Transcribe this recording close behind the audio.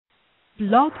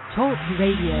Blog Talk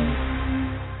Radio.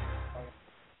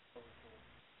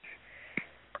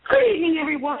 Good evening,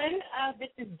 everyone. This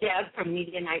is Deb from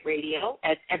Nite Radio.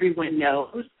 As everyone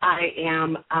knows, I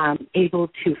am able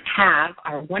to have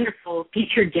our wonderful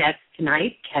featured guest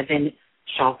tonight, Kevin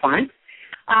Chalfant.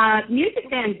 Music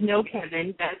fans know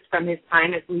Kevin best from his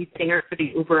time as lead singer for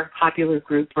the uber-popular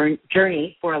group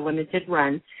Journey for a limited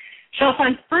run.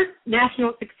 Chalfant's first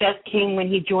national success came when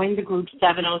he joined the group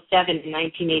 707 in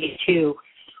 1982.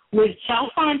 With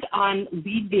Chalfant on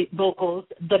lead vocals,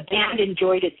 the band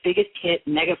enjoyed its biggest hit,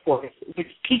 Megaforce, which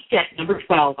peaked at number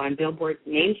 12 on Billboard's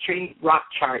mainstream rock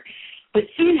chart. But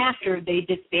soon after, they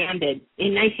disbanded.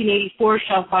 In 1984,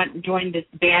 Chalfant joined this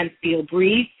band, Feel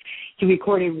Breeze. He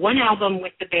recorded one album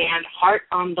with the band, Heart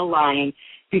on the Line,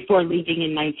 before leaving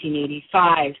in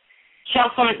 1985.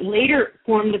 Chalfant later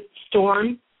formed the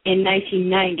Storm in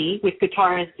 1990 with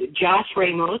guitarist Josh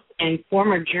Ramos and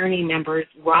former Journey members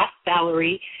Ross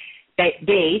Valory,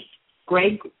 bass,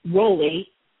 Gregg Rolie,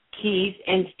 keys,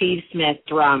 and Steve Smith,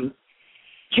 drums.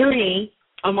 Journey,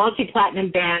 a multi-platinum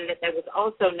band that was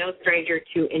also no stranger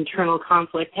to internal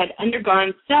conflict, had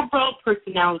undergone several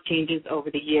personnel changes over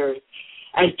the years.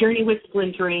 As Journey was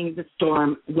splintering, the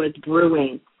Storm was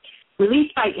brewing.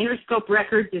 Released by Interscope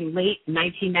Records in late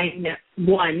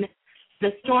 1991, the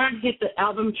Storm hit the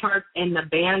album charts, and the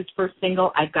band's first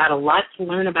single, I've Got a Lot to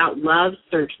Learn About Love,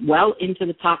 surged well into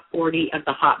the top 40 of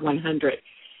the Hot 100.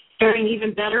 Faring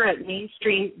even better at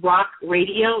mainstream rock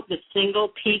radio, the single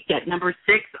peaked at number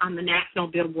 6 on the national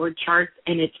Billboard charts,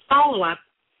 and its follow-up,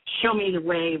 Show Me the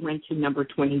Way, went to number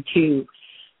 22.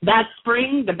 That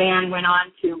spring, the band went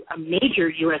on to a major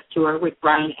U.S. tour with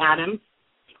Bryan Adams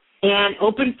and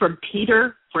opened for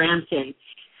Peter Frampton.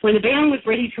 When the band was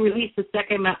ready to release the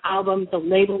second album, the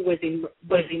label was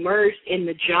immersed in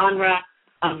the genre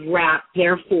of rap.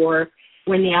 Therefore,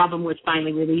 when the album was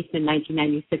finally released in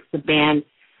 1996, the band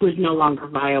was no longer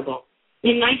viable.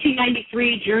 In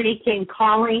 1993, Journey came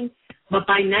calling, but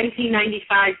by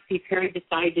 1995, Steve Perry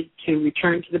decided to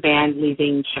return to the band,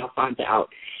 leaving Chalfant out.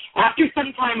 After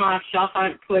some time off,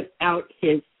 Chalfant put out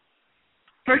his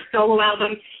first solo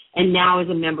album and now is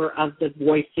a member of the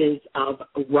Voices of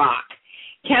Rock.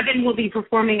 Kevin will be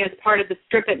performing as part of the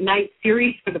Strip at Night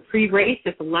series for the pre-race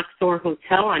at the Luxor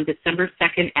Hotel on December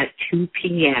 2nd at 2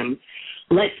 p.m.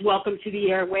 Let's welcome to the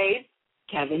airwaves,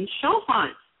 Kevin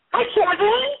Chalfant. Hi,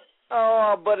 Kevin.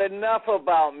 Oh, but enough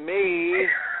about me.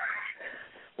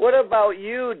 What about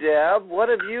you, Deb? What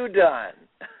have you done?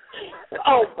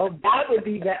 Oh, that would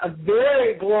be a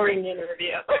very boring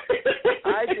interview.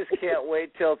 I just can't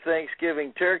wait till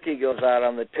Thanksgiving turkey goes out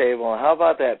on the table. How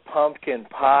about that pumpkin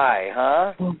pie,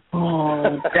 huh?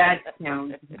 Oh, that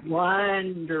sounds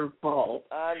wonderful.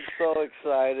 I'm so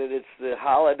excited. It's the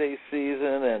holiday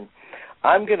season, and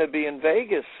I'm going to be in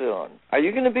Vegas soon. Are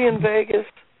you going to be in Vegas?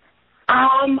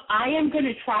 I am going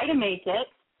to try to make it.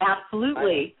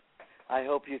 Absolutely. I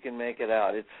hope you can make it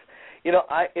out. It's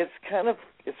kind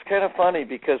of funny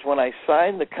because when I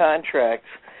signed the contract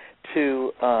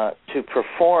to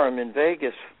perform in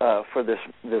Vegas for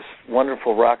this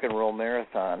wonderful rock and roll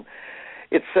marathon,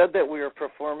 it said that we were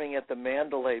performing at the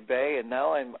Mandalay Bay, and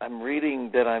now I'm reading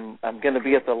that I'm going to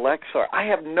be at the Luxor. I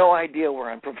have no idea where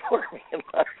I'm performing in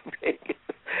Las Vegas.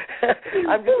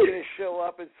 I'm just going to show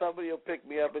up and somebody will pick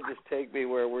me up and just take me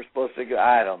where we're supposed to go.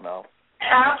 I don't know.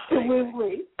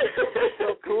 Absolutely. It's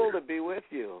so cool to be with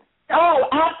you. Oh,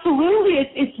 absolutely.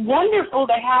 It's wonderful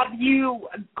to have you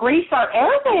grace our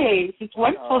airwaves. It's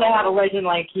wonderful to have a legend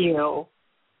like you.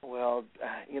 Well,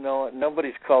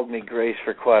 nobody's called me Grace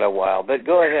for quite a while, but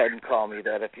go ahead and call me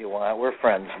that if you want. We're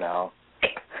friends now.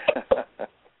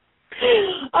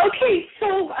 Okay,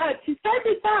 so to start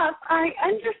this off, I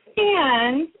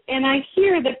understand and I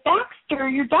hear that Baxter,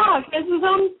 your dog, has his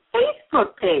own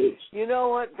Facebook page. You know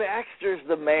what? Baxter's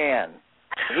the man.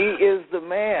 He is the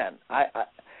man.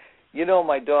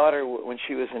 My daughter, when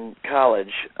she was in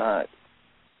college,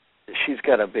 she's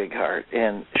got a big heart,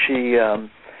 and she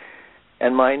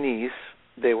and my niece,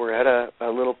 they were at a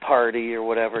little party or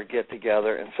whatever, get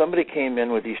together, and somebody came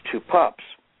in with these two pups,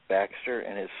 Baxter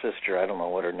and his sister. I don't know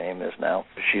what her name is now.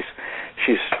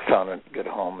 She's found a good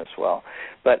home as well.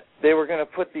 But they were going to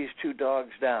put these two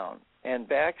dogs down, and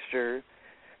Baxter,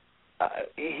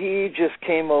 he just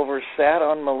came over, sat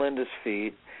on Melinda's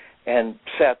feet, and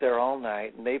sat there all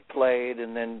night, and they played,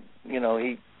 and then,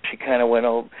 she kind of went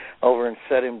over and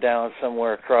set him down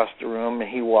somewhere across the room, and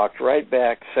he walked right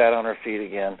back, sat on her feet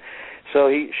again. So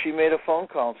she made a phone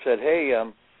call and said, hey,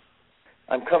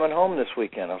 I'm coming home this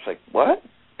weekend. I was like, what?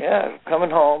 Yeah, I'm coming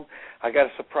home. I got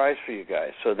a surprise for you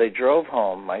guys. So they drove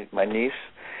home, my niece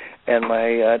And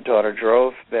my daughter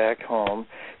drove back home,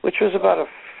 which was about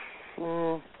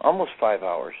almost 5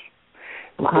 hours.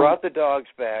 Wow. Brought the dogs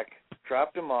back,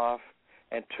 dropped them off,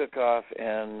 and took off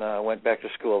and went back to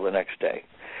school the next day.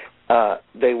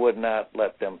 They would not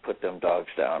let them put them dogs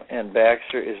down. And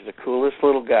Baxter is the coolest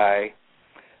little guy.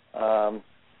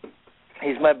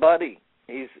 He's my buddy.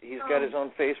 He's got his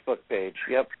own Facebook page.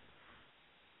 Yep.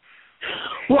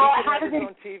 Well, he how has did his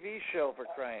own TV show, for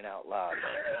crying out loud.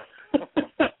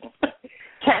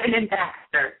 Kevin and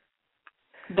Baxter.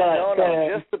 No,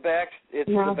 just the Baxter. It's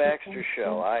the Baxter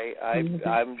show.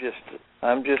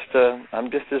 I'm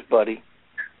just his buddy.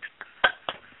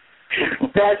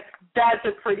 That's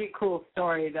a pretty cool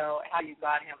story, though. How you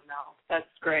got him, though. That's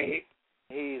great.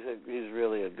 He's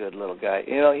really a good little guy.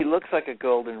 You know, he looks like a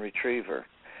golden retriever,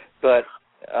 but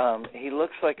he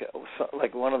looks like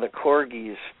one of the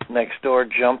corgis next door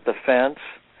jumped the fence,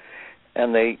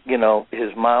 and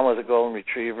his mom was a golden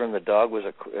retriever, and the dad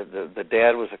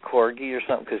was a corgi or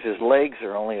something, because his legs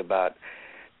are only about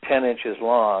 10 inches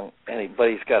long, but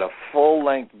he's got a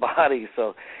full-length body,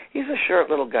 so he's a short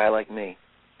little guy like me.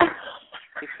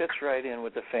 He fits right in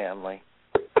with the family.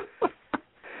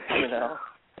 You know.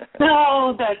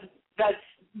 No, that's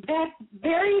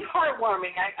very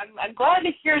heartwarming. I'm glad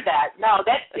to hear that. No,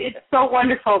 it's so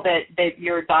wonderful that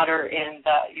your daughter and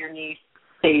your niece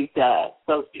saved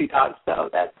those two dogs. So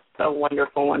that's a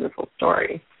wonderful, wonderful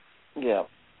story. Yeah,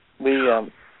 we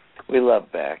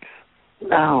love Bax.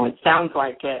 Oh, it sounds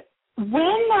like it.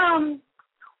 When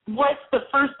what's the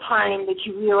first time that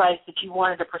you realized that you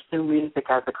wanted to pursue music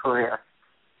as a career?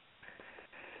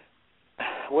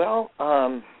 Well,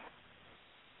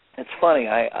 it's funny.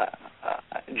 I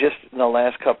just in the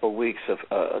last couple of weeks,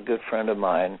 a good friend of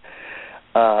mine,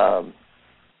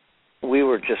 we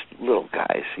were just little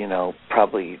guys,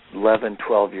 probably 11,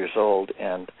 12 years old,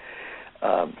 and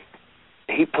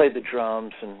he played the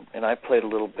drums, and I played a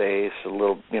little bass, and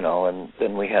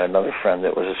then we had another friend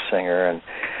that was a singer,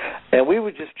 and we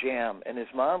would just jam. And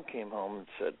his mom came home and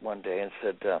said one day,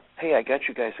 "Hey, I got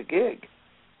you guys a gig."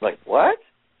 Like, what?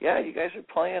 Yeah, you guys are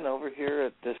playing over here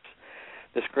at this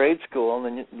grade school,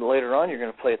 and then later on you're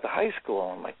going to play at the high school.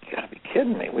 And I'm like, you got to be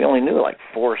kidding me. We only knew like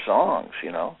 4 songs,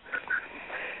 and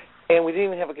we didn't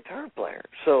even have a guitar player.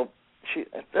 So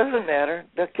it doesn't matter.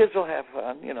 The kids will have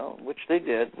fun, which they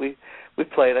did. We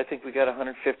played. I think we got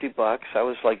 $150. I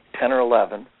was like 10 or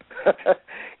 11,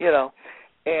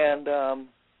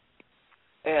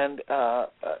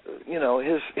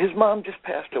 his mom just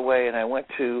passed away, and I went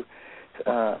to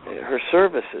her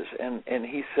services, and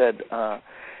he said,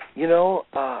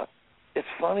 it's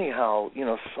funny how,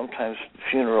 sometimes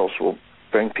funerals will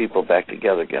bring people back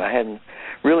together again. I hadn't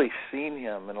really seen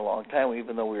him in a long time,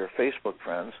 even though we were Facebook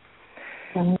friends.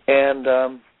 Mm-hmm. And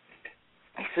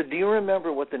he said, "Do you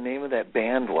remember what the name of that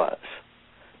band was?"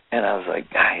 And I was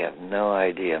like, "I have no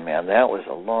idea, man. That was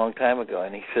a long time ago."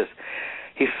 And he says,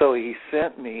 he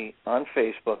sent me on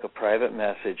Facebook a private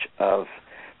message of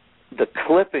the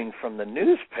clipping from the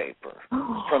newspaper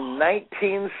from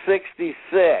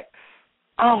 1966.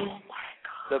 Oh, my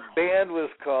God. The band was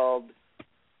called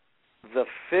The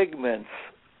Figments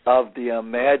of the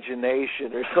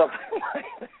Imagination or something like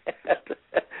that.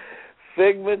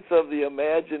 Figments of the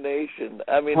Imagination.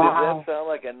 I mean, wow. Does that sound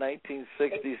like a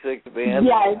 1966 band?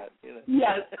 Yes,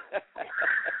 yes.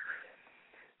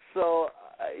 So,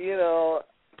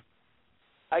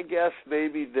 I guess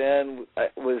maybe then I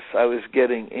was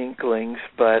getting inklings,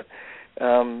 but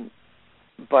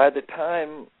by the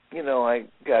time I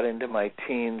got into my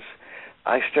teens,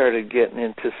 I started getting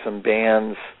into some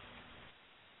bands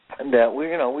that we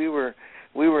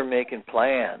were making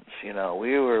plans. We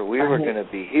were going to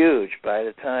be huge. By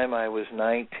the time I was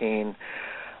 19,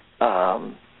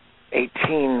 I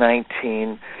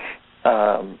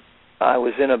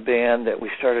was in a band that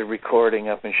we started recording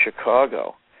up in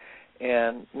Chicago.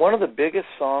 And one of the biggest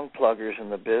song pluggers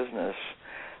in the business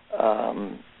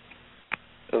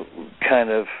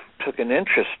kind of took an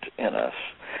interest in us.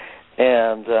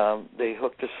 And they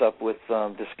hooked us up with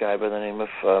this guy by the name of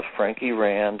Frankie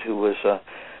Rand, who was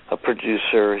a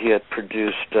producer. He had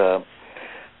produced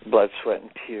Blood, Sweat,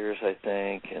 and Tears, I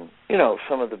think, and,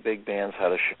 some of the big bands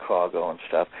out of Chicago and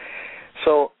stuff.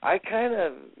 So I kind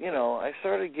of, I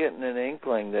started getting an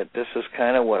inkling that this is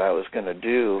kind of what I was going to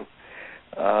do.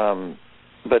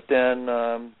 But then,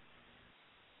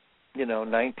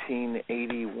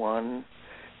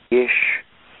 1981-ish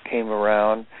came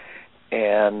around,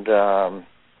 and a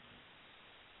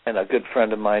good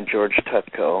friend of mine, George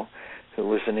Tutko, who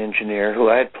was an engineer, who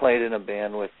I had played in a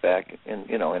band with back in,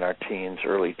 in our teens,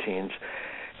 early teens.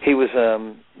 He was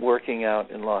working out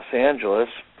in Los Angeles,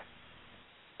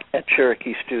 at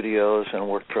Cherokee Studios and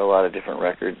worked for a lot of different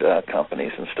record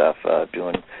companies and stuff,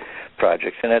 doing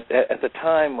projects. And at the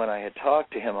time when I had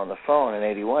talked to him on the phone in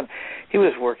 '81, he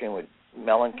was working with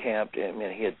Mellencamp. I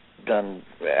mean, he had done,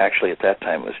 actually at that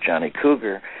time it was Johnny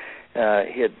Cougar.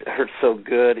 He had Hurt So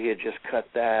Good. He had just cut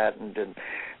that and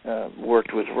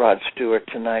worked with Rod Stewart,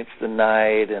 Tonight's the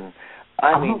Night, and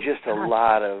I mean just a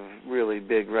lot of really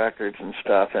big records and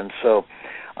stuff. And so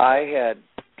I had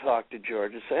talked to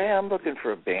George and say, hey, I'm looking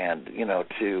for a band,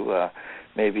 to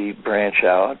maybe branch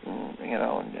out and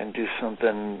and do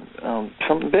something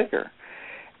bigger.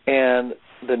 And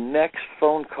the next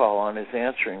phone call on his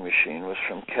answering machine was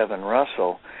from Kevin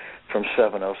Russell from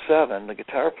 707, the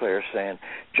guitar player, saying,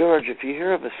 George, if you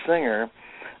hear of a singer,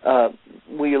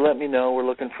 will you let me know? We're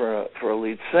looking for a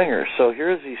lead singer. So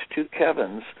here's these two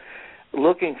Kevins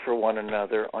looking for one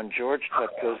another on George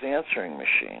Tutko's answering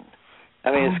machine.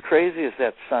 I mean, as crazy as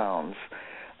that sounds,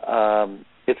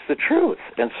 it's the truth.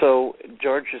 And so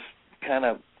George just kind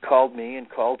of called me and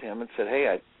called him and said,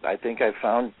 hey, I think I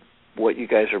found what you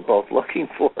guys are both looking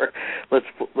for.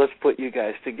 Let's put you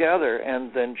guys together.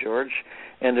 And then George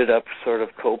ended up sort of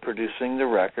co-producing the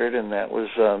record, and that was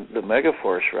the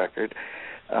Megaforce record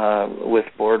with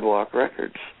Boardwalk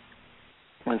Records.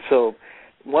 And so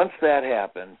once that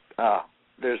happened,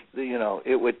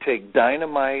 it would take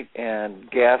dynamite and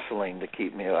gasoline to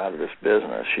keep me out of this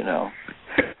business,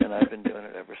 and I've been doing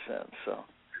it ever since. So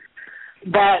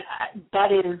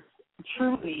that is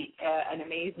truly an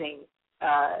amazing,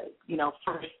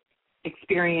 first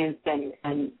experience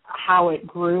and how it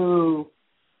grew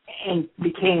and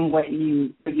became what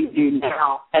you do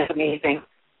now. That's amazing.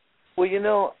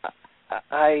 Well,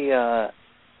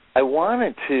 I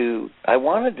wanted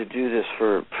to do this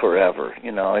for forever.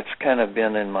 It's kind of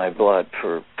been in my blood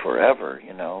for forever.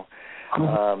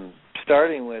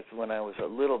 Starting with when I was a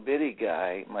little bitty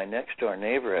guy, my next door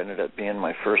neighbor ended up being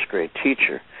my first grade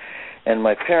teacher, and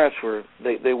my parents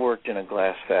they worked in a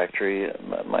glass factory.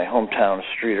 My hometown,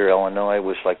 Streator, Illinois,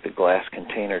 was like the glass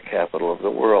container capital of the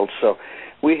world. So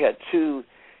we had two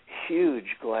huge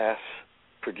glass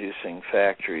producing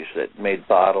factories that made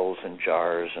bottles and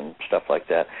jars and stuff like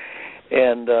that.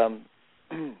 And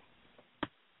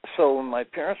so when my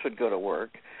parents would go to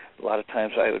work, a lot of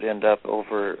times I would end up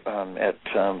over at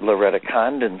Loretta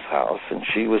Condon's house, and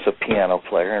she was a piano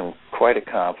player and quite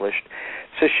accomplished.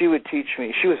 So she would teach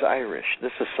me. She was Irish.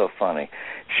 This is so funny.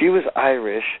 She was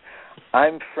Irish.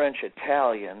 I'm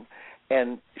French-Italian.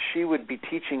 And she would be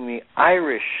teaching me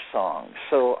Irish songs.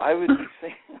 So I would be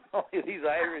singing all these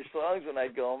Irish songs when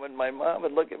I'd go home, and my mom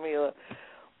would look at me like,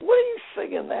 what are you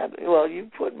singing that? Well, you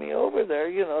put me over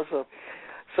there,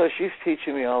 So she's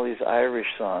teaching me all these Irish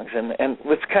songs. And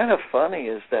what's kind of funny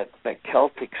is that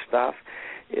Celtic stuff,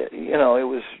 it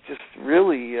was just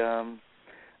really,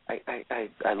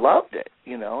 I loved it,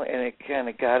 and it kind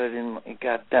of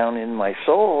got down in my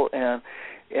soul, and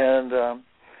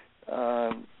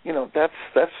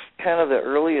that's kind of the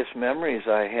earliest memories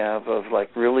I have of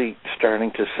like really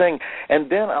starting to sing. And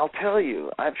then I'll tell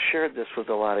you, I've shared this with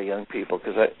a lot of young people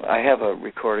because I have a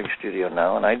recording studio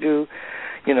now, and I do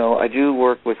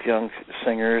work with young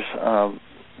singers,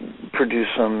 produce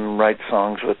them, write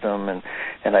songs with them, and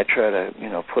I try to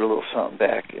put a little something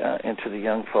back into the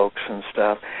young folks and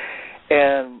stuff.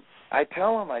 And I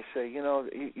tell them, I say,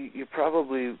 you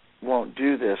probably won't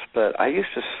do this, but I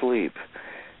used to sleep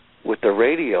with the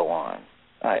radio on.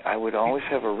 I would always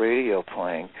have a radio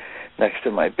playing next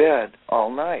to my bed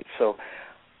all night. So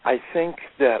I think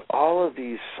that all of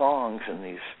these songs and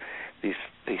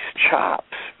these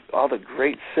chops, all the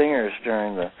great singers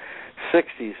during the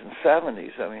 60s and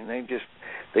 70s, I mean, they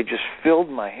just filled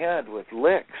my head with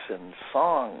licks and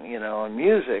song, and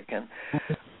music, and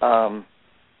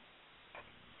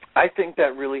I think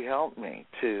that really helped me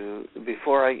to,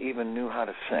 before I even knew how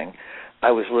to sing, I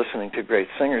was listening to great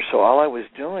singers. So all I was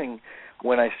doing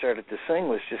when I started to sing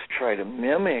was just try to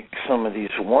mimic some of these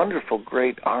wonderful,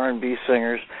 great R&B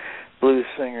singers, blues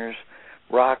singers,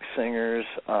 rock singers,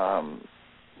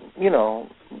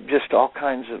 just all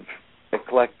kinds of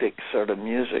eclectic sort of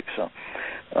music. So,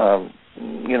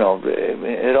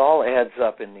 it all adds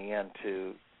up in the end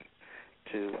to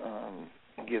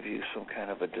give you some kind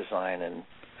of a design and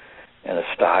a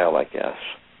style, I guess.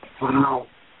 Wow.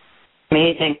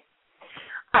 Amazing.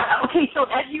 Okay, so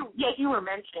as you were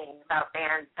mentioning about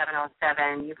band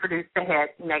 707, you produced the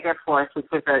hit Megaforce, which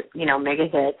was a mega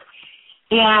hit.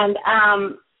 And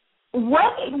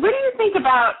what do you think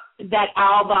about that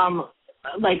album?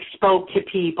 Like spoke to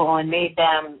people and made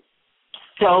them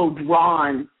so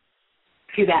drawn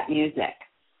to that music.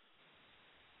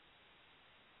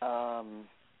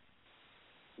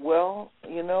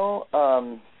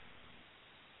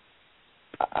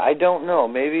 I don't know.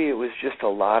 Maybe it was just a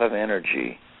lot of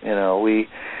energy.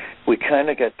 We kind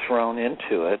of got thrown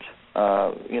into it,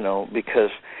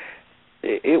 because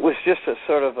it was just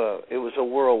it was a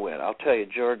whirlwind. I'll tell you,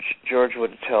 George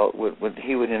when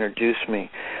he would introduce me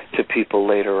to people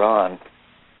later on,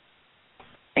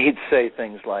 he'd say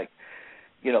things like,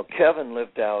 Kevin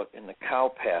lived out in the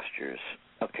cow pastures,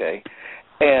 okay?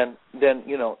 And then,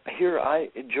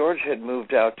 George had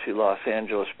moved out to Los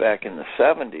Angeles back in the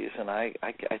 70s, and I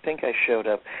think I showed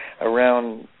up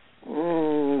around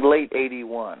late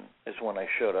 81 is when I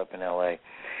showed up in L.A.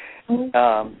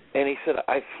 And he said,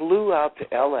 I flew out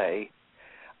to L.A.,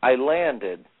 I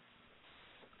landed,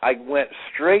 I went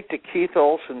straight to Keith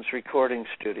Olsen's recording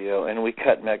studio, and we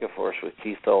cut Megaforce with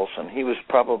Keith Olsen. He was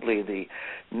probably the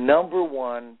number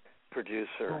one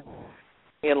producer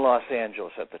in Los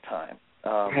Angeles at the time.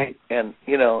 Right. And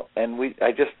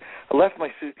I left my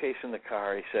suitcase in the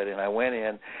car, he said, and I went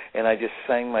in and I just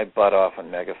sang my butt off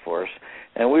on Megaforce,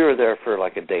 and we were there for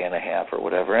like a day and a half or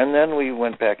whatever, and then we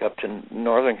went back up to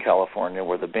Northern California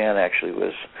where the band actually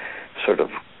was sort of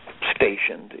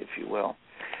stationed, if you will,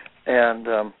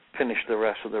 and finished the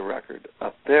rest of the record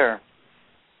up there.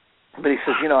 But he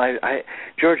says,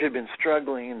 George had been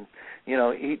struggling and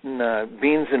eating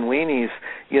beans and weenies,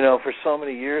 for so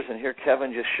many years, and here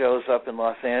Kevin just shows up in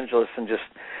Los Angeles and just,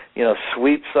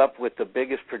 sweeps up with the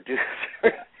biggest producer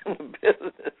in the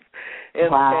business.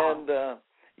 And, wow.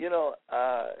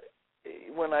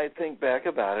 When I think back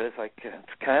about it,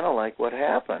 it's kind of like what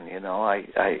happened. I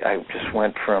just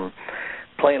went from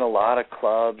playing a lot of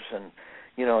clubs and,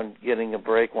 and getting a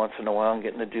break once in a while and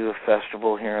getting to do a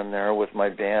festival here and there with my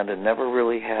band, and never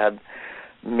really had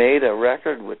made a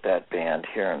record with that band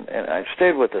here, and I've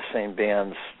stayed with the same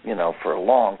bands, for a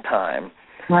long time.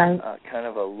 Right. Kind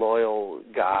of a loyal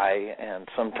guy, and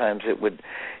sometimes it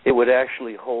would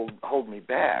actually hold me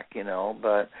back,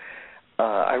 But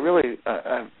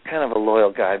I'm kind of a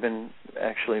loyal guy. I've been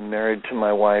actually married to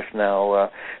my wife now,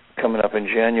 coming up in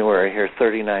January here,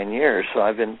 39 years. So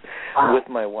I've been with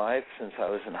my wife since I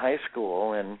was in high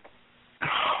school, and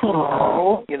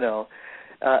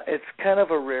it's kind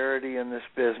of a rarity in this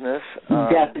business.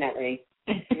 Definitely.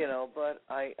 But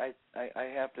I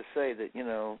have to say that,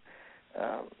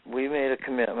 we made a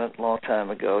commitment a long time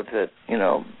ago that,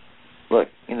 look,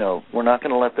 we're not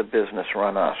going to let the business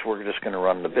run us. We're just going to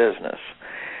run the business.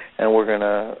 And we're going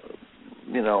to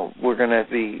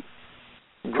be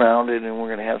grounded, and we're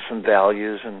going to have some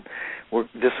values, and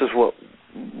this is what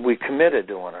we committed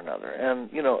to one another. And,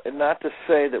 and not to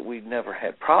say that we never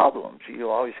had problems. You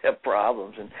always have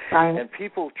problems, and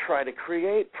people try to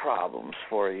create problems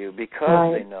for you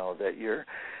because they know that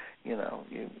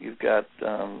you've got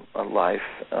a life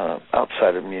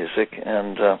outside of music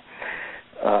and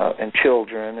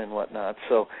children and whatnot.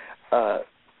 So, I'm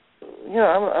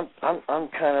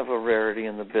kind of a rarity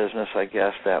in the business, I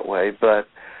guess, that way. But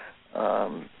I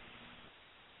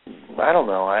don't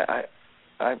know.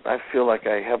 I feel like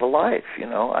I have a life,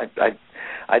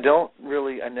 I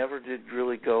never did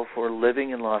really go for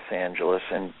living in Los Angeles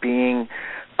and being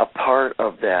a part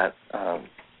of that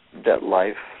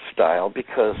lifestyle,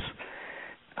 because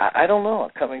I don't know,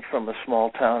 coming from a small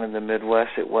town in the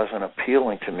Midwest, it wasn't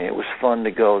appealing to me. It was fun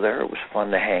to go there, it was fun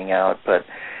to hang out, but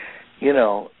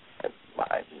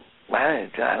I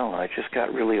don't know, it just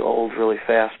got really old really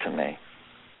fast to me.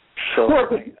 So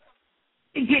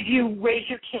did you raise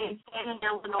your kids in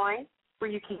Illinois, where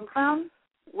you came from?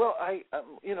 Well, I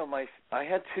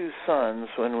had two sons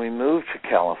when we moved to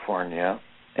California,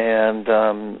 and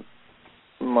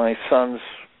my sons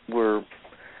were,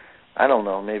 I don't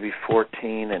know, maybe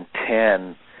 14 and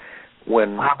 10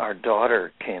 when our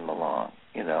daughter came along,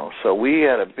 So we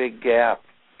had a big gap,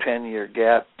 10-year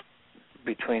gap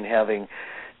between having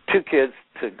two kids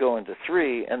to go into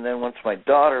three, and then once my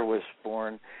daughter was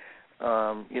born,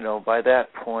 by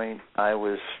that point I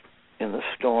was in the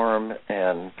Storm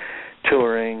and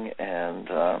touring, and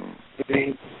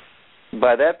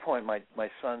by that point my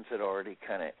sons had already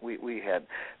we had,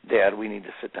 Dad, we need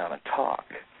to sit down and talk,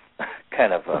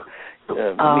 kind of a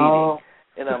meeting.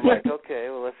 And I'm like, okay,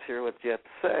 well, let's hear what you have to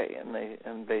say.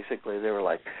 And basically they were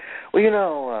like,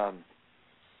 well,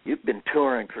 you've been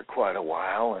touring for quite a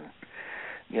while,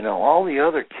 and all the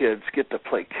other kids get to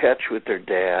play catch with their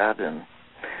dad and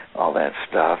all that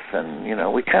stuff, and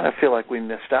we kind of feel like we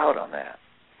missed out on that.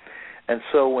 And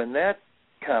so when that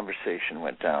conversation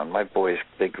went down, my boys,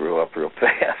 they grew up real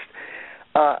fast.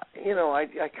 I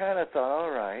kind of thought,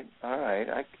 all right,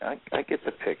 I get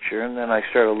the picture. And then I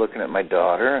started looking at my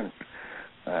daughter, and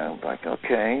I'm like,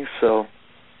 okay. So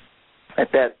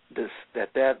at that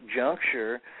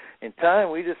juncture in time,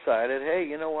 we decided, hey,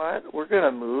 you know what? We're going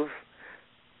to move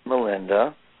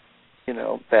Melinda,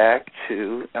 back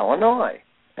to Illinois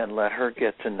and let her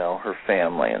get to know her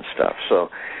family and stuff. So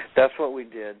that's what we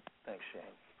did. Thanks, Shane.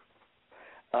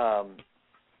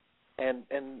 And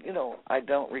I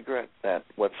don't regret that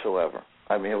whatsoever.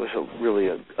 I mean, it was really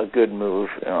a good move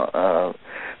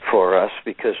for us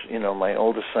because, my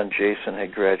oldest son, Jason,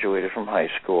 had graduated from high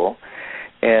school,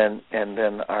 and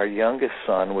then our youngest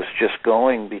son was just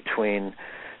going between,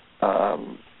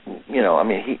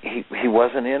 he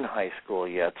wasn't in high school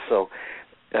yet, so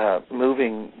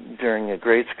moving during the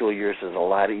grade school years is a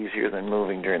lot easier than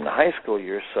moving during the high school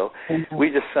years, so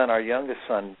we just sent our youngest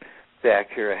son back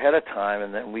here ahead of time,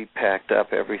 and then we packed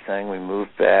up everything, we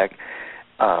moved back,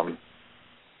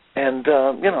 and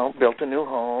built a new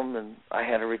home, and I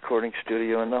had a recording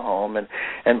studio in the home, and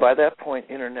by that point,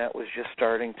 internet was just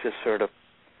starting to sort of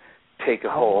take a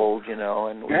hold,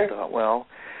 and we thought, well,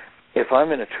 if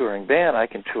I'm in a touring band, I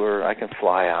can tour, I can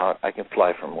fly out, I can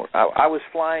fly from work. I was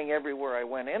flying everywhere I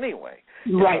went anyway,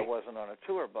 right. if I wasn't on a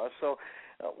tour bus, so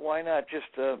why not just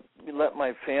let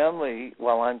my family,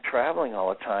 while I'm traveling all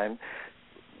the time,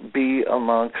 be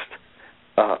amongst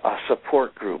a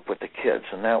support group with the kids,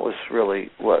 and that was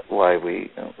really why we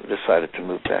decided to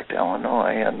move back to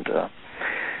Illinois,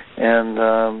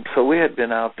 and so we had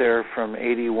been out there from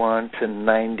 81 to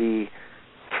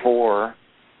 94,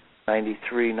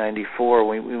 93, 94.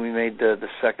 We made the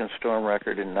second Storm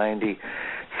record in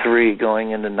 93,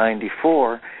 going into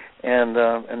 94, and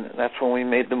that's when we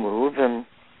made the move,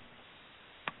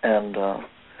 and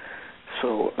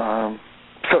so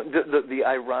the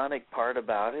ironic part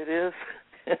about it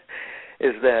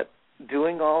is that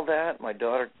doing all that, my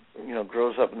daughter,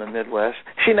 grows up in the Midwest.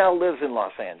 She now lives in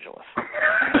Los Angeles.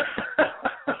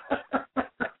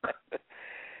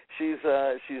 She's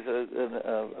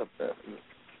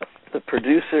the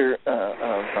producer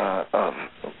of a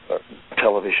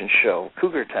television show,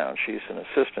 Cougar Town. She's an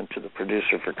assistant to the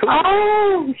producer for Cougar Town.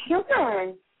 Oh,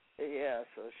 sure. Yeah,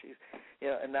 so she's,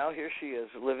 and now here she is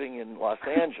living in Los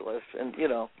Angeles, and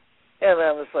and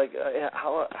I was like,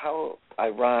 how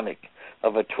ironic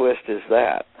of a twist is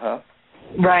that, huh?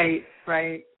 Right.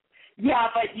 Yeah,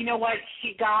 but you know what?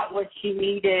 She got what she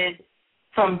needed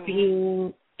from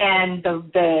being, and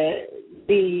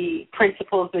the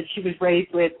principles that she was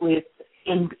raised with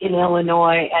in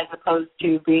Illinois, as opposed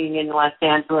to being in Los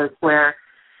Angeles, where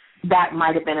that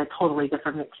might have been a totally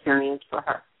different experience for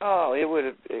her. Oh, it would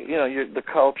have. The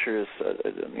culture is.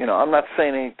 I'm not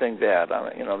saying anything bad.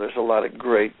 There's a lot of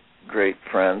great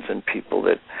friends and people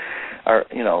that are,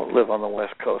 live on the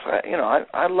West Coast.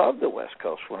 I loved the West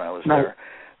Coast when I was there.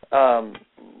 I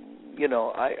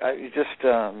just.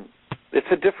 It's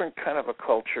a different kind of a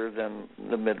culture than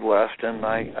the Midwest, and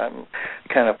I'm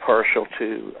kind of partial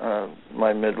to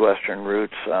my Midwestern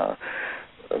roots. I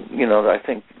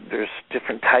think there's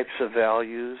different types of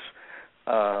values.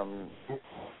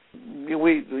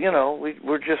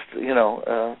 We're just,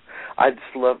 I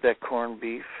just love that corned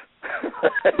beef.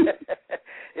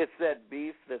 It's that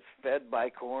beef that's fed by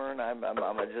corn. I'm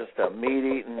just a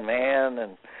meat-eating man,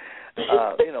 and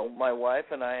my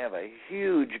wife and I have a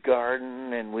huge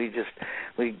garden, and we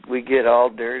get all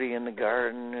dirty in the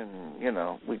garden, and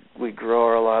we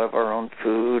grow a lot of our own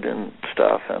food and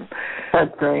stuff, and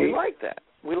that's great. We like that.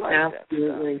 We like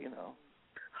Absolutely. that stuff,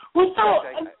 Well,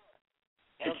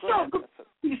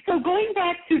 so going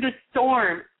back to the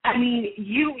Storm, I mean,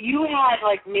 you had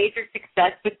like major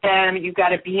success with them. You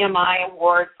got a BMI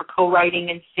award for co-writing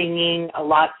and singing.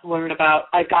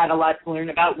 I got a lot to learn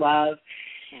about love.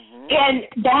 Mm-hmm. And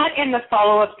that and the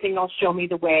follow-up single, Show Me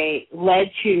the Way, led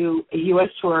to a U.S.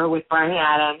 tour with Bryan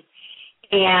Adams,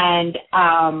 and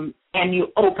you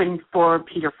opened for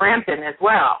Peter Frampton as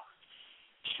well.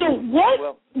 So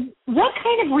what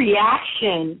kind of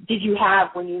reaction did you have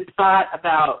when you thought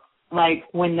about, like,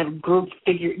 when the group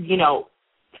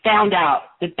found out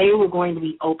that they were going to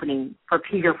be opening for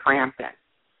Peter Frampton?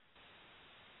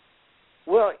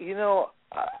 Well,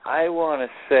 I want to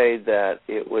say that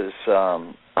it was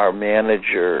our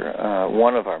manager,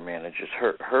 one of our managers,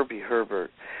 Herbie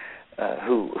Herbert,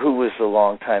 who was the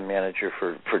longtime manager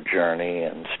for Journey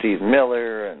and Steve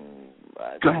Miller and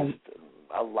just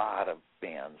a lot of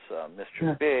bands,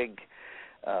 Mr. Big,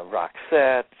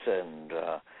 Roxette, and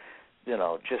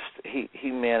he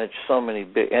managed so many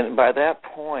big, and by that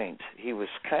point he was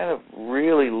kind of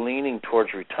really leaning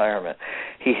towards retirement.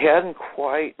 He hadn't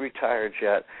quite retired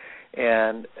yet,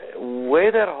 and the way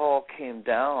that all came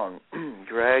down,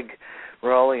 Gregg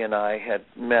Rolie and I had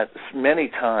met many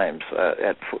times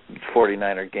at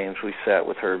 49er games. We sat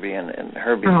with Herbie, and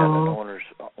Herbie had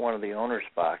one of the owners'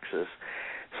 boxes.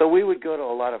 So we would go to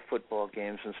a lot of football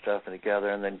games and stuff together,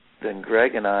 and then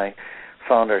Gregg and I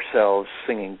found ourselves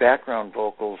singing background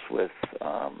vocals with,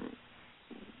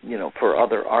 for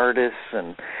other artists,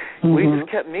 and we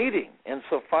just kept meeting. And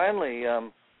so finally,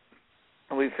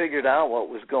 we figured out what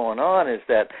was going on is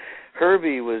that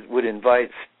Herbie would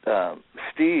invite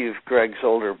Steve, Gregg's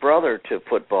older brother, to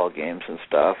football games and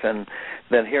stuff, and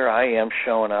then here I am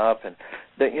showing up, and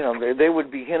they would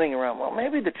be hinting around, well,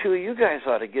 maybe the two of you guys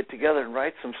ought to get together and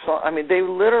write some songs. I mean, they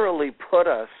literally put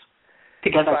us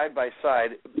together side by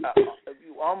side,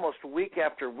 almost week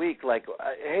after week, like,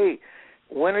 hey,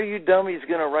 when are you dummies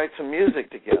going to write some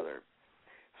music together?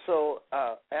 So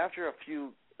after a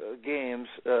few games,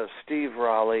 Steve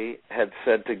Rolie had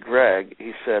said to Gregg,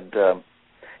 he said,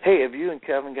 hey, have you and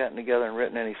Kevin gotten together and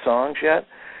written any songs yet?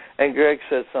 And Gregg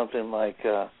said something like,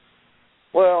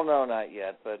 well, no, not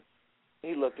yet, but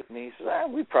he looked at me, he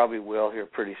said, we probably will here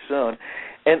pretty soon.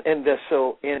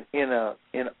 So in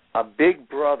a big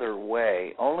brother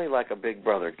way, only like a big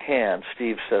brother can,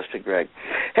 Steve says to Gregg,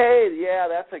 hey, yeah,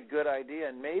 that's a good idea,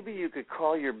 and maybe you could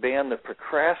call your band the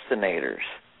Procrastinators.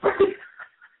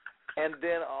 And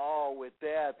then, with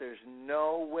that, there's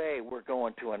no way we're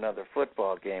going to another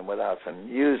football game without some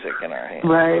music in our hands.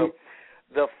 Right. So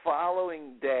the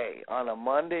following day, on a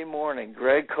Monday morning,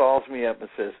 Gregg calls me up and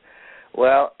says,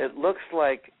 well, it looks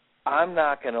like I'm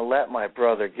not going to let my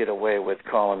brother get away with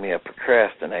calling me a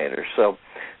procrastinator. So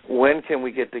when can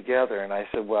we get together? And I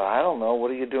said, well, I don't know.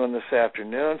 What are you doing this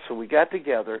afternoon? So we got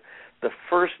together. The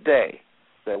first day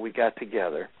that we got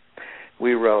together,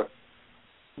 we wrote,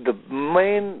 the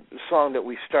main song that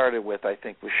we started with, I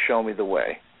think, was Show Me the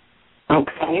Way.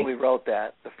 Okay. We wrote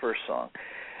that, the first song.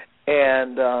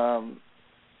 And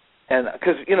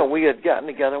because, we had gotten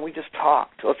together and we just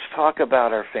talked. Let's talk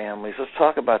about our families. Let's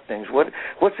talk about things.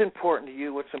 What's important to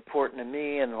you? What's important to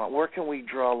me? And where can we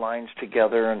draw lines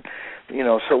together? And,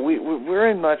 so we're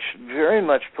very much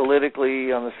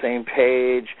politically on the same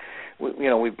page.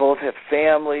 We both have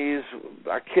families.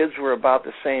 Our kids were about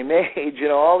the same age,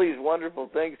 all these wonderful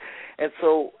things. And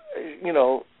so,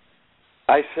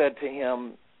 I said to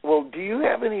him, well, do you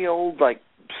have any old,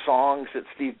 songs that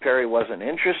Steve Perry wasn't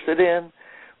interested in?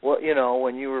 Well,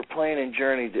 when you were playing in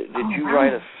Journey, did you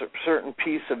write a certain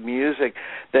piece of music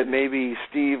that maybe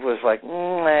Steve was like,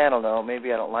 I don't know,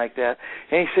 maybe I don't like that?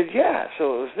 And he said, yeah, so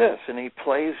it was this. And he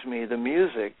plays me the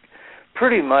music,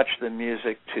 pretty much the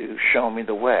music to Show Me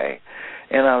the Way.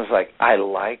 And I was like, I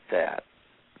like that.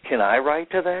 Can I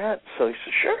write to that? So he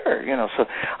said, sure. So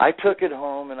I took it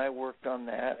home and I worked on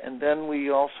that. And then we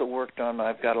also worked on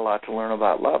I've Got a Lot to Learn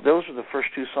About Love. Those were the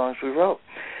first two songs we wrote.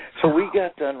 So we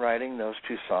got done writing those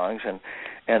two songs,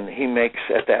 and he makes,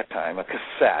 at that time, a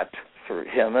cassette for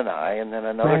him and I, and then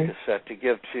another cassette to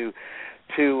give to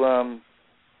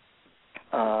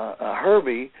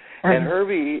Herbie. And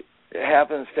Herbie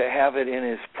happens to have it in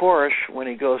his Porsche when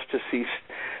he goes to see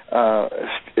a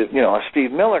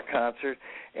Steve Miller concert,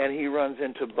 and he runs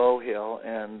into Beau Hill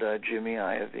and Jimmy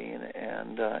Iovine,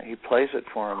 and he plays it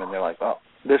for him, and they're like, oh,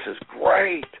 this is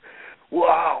great.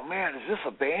 Wow, man, is this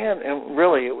a band? And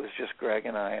really, it was just Gregg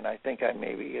and I think I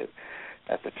maybe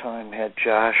at the time had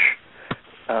Josh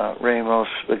Ramos,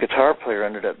 the guitar player,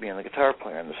 ended up being the guitar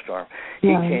player in the Storm. He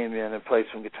came in and played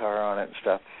some guitar on it and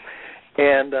stuff.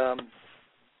 And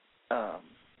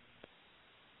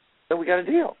then we got a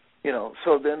deal.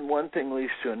 So then one thing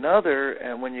leads to another,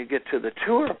 and when you get to the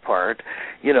tour part,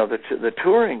 the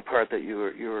touring part that you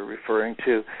were referring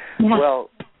to, well,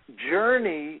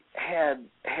 Journey had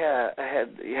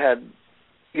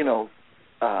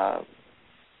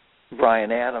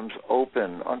Bryan Adams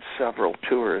open on several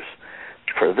tours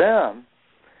for them.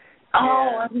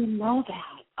 Oh, I didn't know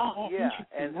that. Oh, yeah,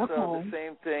 and so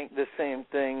the same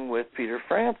thing with Peter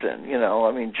Frampton.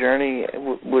 Journey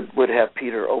would have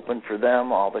Peter open for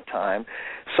them all the time.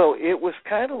 So it was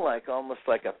kind of almost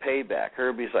like a payback.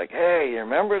 Herbie's like, hey, you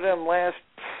remember them last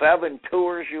 7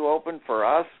 tours you opened for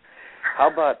us?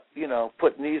 How about,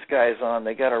 putting these guys on?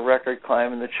 They got a record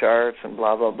climbing the charts and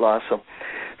blah, blah, blah.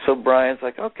 So Brian's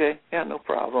like, okay, yeah, no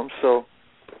problem. So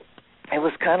it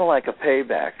was kind of like a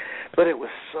payback, but it was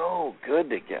so good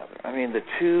together. I mean, the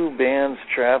two bands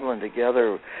traveling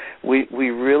together, we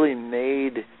really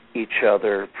made each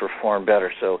other perform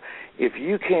better. So if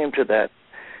you came to that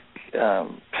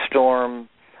Storm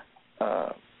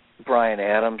Bryan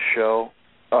Adams show,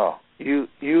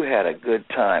 you had a good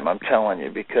time, I'm telling you,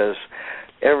 because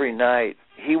every night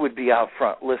he would be out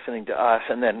front listening to us,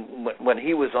 and then when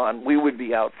he was on, we would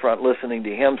be out front listening to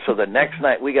him. So the next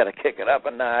night we got to kick it up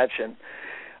a notch. And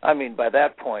I mean, by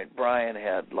that point, Brian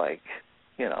had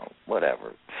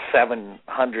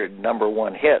 700 number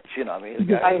one hits. The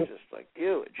guy was just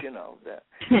huge. That.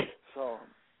 So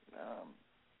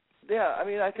Yeah, I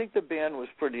mean, I think the band was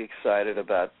pretty excited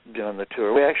about doing the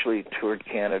tour. We actually toured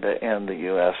Canada and the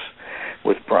U.S.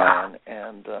 with Bryan,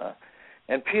 and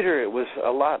Peter. It was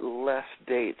a lot less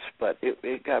dates, but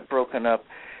it got broken up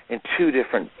in two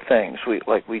different things.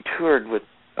 We toured with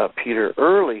Peter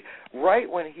early, right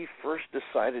when he first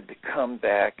decided to come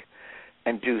back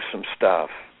and do some stuff.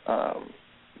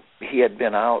 He had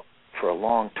been out for a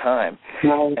long time,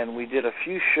 and we did a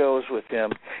few shows with him,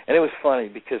 and it was funny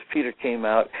because Peter came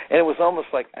out, and it was almost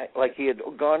like he had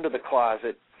gone to the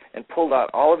closet and pulled out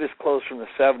all of his clothes from the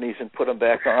 70s and put them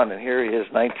back on, and here he is,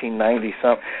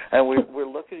 1990-something, and we're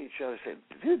looking at each other and saying,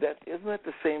 dude, isn't that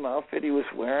the same outfit he was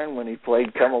wearing when he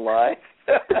played Come Alive?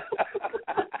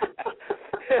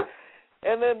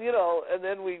 And then, and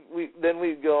then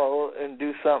we go and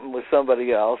do something with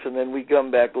somebody else, and then we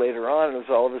come back later on, and it was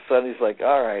all of a sudden he's like,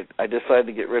 all right, I decided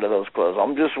to get rid of those clothes.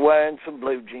 I'm just wearing some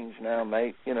blue jeans now,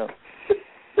 mate,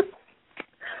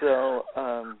 So,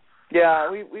 yeah,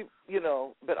 we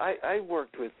but I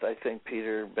worked with, I think,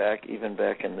 Peter back in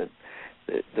the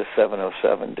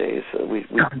 707 days.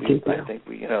 I think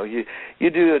you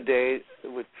do a day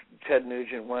with Ted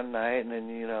Nugent one night, and then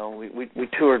we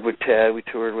toured with Ted, we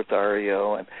toured with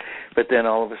REO, but then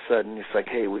all of a sudden it's like,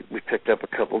 hey, we picked up a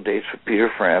couple dates with Peter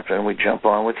Frampton, and we jump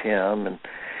on with him. And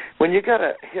when you got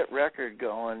a hit record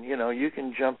going, you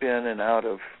can jump in and out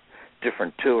of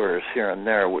different tours here and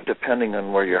there, depending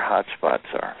on where your hot spots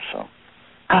are. So.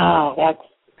 Oh,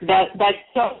 that's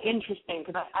so interesting,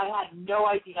 because I had no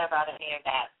idea about any of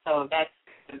that. So that's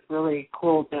really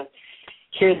cool to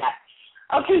hear that.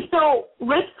 Okay, so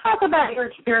let's talk about your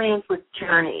experience with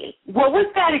Journey. What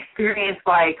was that experience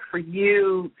like for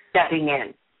you stepping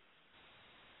in?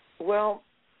 Well,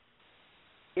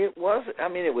 it was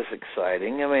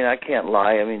exciting. I mean, I can't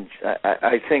lie. I mean,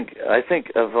 I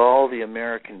think of all the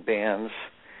American bands,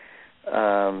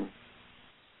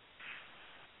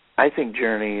 I think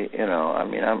Journey,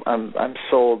 I'm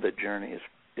sold that Journey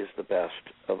is the best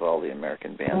of all the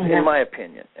American bands, in my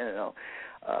opinion,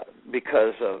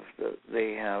 because of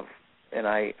they have, and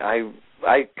I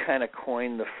kind of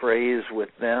coined the phrase with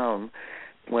them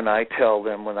when I tell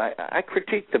them, when I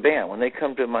critique the band, when they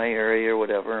come to my area or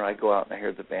whatever, and I go out and I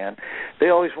hear the band, they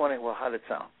always want to, well, how did it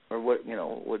sound? Or what,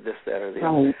 with this, that, or the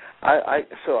other.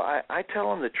 So I tell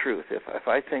them the truth. If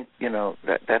I think,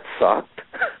 that sucked,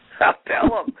 I'll tell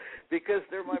them, because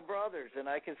they're my brothers, and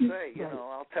I can say,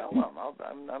 I'll tell them.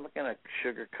 I'm not going to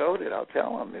sugarcoat it. I'll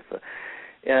tell them.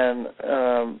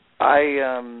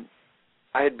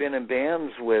 I had been in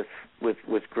bands with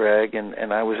Gregg,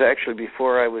 and I was actually,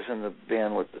 before I was in the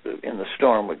band in the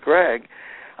Storm with Gregg,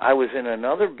 I was in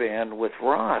another band with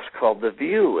Ross called The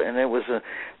View, and it was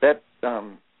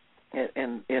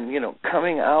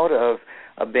coming out of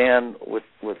a band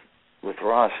with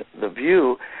Ross, The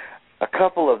View, a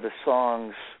couple of the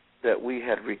songs that we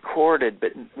had recorded,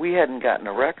 but we hadn't gotten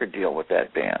a record deal with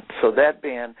that band, so that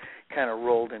band kind of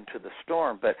rolled into the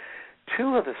Storm. But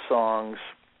two of the songs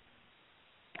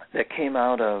that came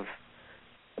out of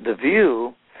The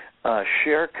View,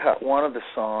 Cher cut one of the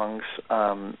songs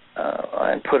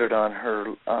and put it on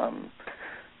her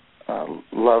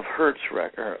Love Hurts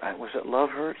record. Was it Love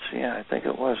Hurts? Yeah, I think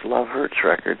it was Love Hurts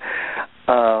record.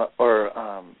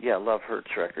 Love Hurts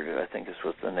record, I think is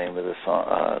what the name of the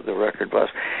song, the record was.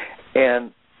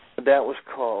 And that was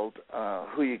called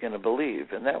Who You Gonna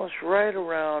Believe? And that was right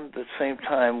around the same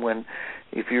time when,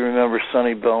 if you remember,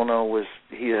 Sonny Bono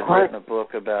he had written a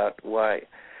book about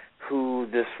who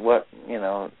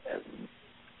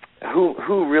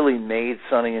really made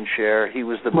Sonny and Cher. He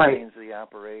was the brains of the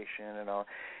operation and all.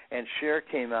 And Cher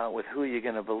came out with Who You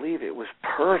Gonna Believe? It was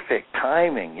perfect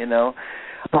timing, And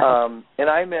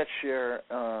I met Cher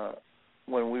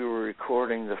when we were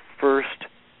recording the first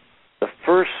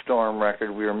Storm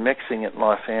record. We were mixing it in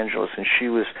Los Angeles, and she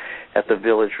was at the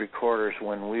Village Recorders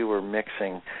when we were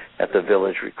mixing at the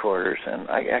Village Recorders, and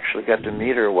I actually got to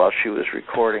meet her while she was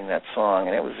recording that song,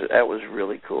 and that was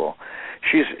really cool.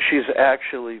 She's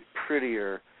actually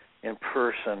prettier in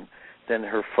person than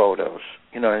her photos.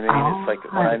 You know what I mean? It's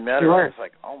like when I met her, I was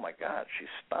like, oh my God, she's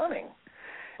stunning.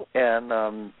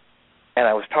 And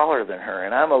I was taller than her,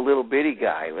 and I'm a little bitty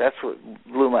guy. That's what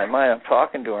blew my mind. I'm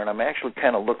talking to her, and I'm actually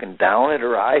kind of looking down at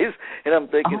her eyes, and I'm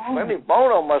thinking, Sonny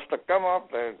Bono must have come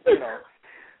up and,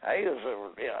 I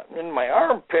was in my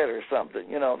armpit or something,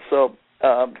 So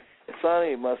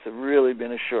Sonny must have really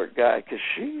been a short guy, because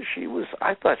she was,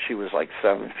 I thought she was like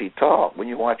 7 feet tall when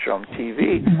you watch her on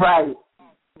TV. Right.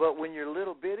 But when you're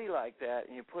little bitty like that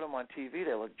and you put them on TV,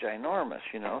 they look ginormous,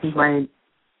 So. Right.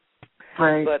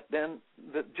 Right. But then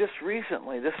just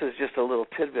recently, this is just a little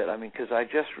tidbit, I mean, because I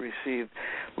just received,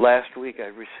 last week I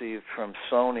received from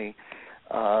Sony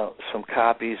some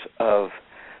copies of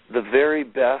the very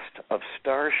best of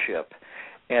Starship.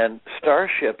 And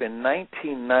Starship in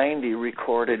 1990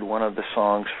 recorded one of the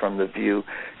songs from The View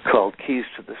called Keys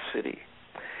to the City.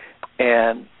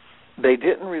 And they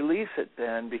didn't release it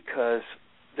then because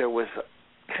there was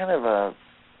kind of a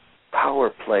power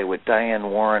play with Diane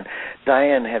Warren.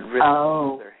 Diane had written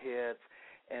all their hits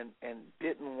and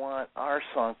didn't want our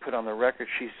song put on the record.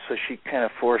 So she kind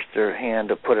of forced her hand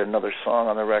to put another song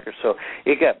on the record. So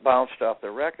it got bounced off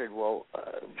the record. Well,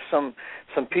 some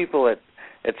people at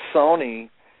Sony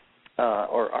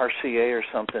or RCA or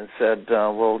something said,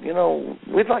 well, you know,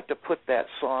 we'd like to put that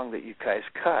song that you guys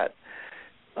cut,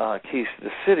 Keys to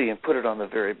the City, and put it on the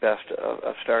very best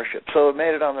of Starship. So it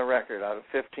made it on the record. Out of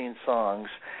 15 songs,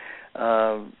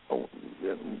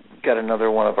 got another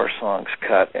one of our songs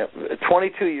cut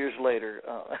 22 years later.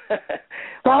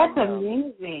 That's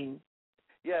amazing.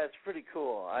 Yeah, it's pretty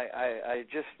cool. I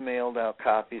just mailed out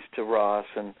copies to Ross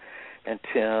and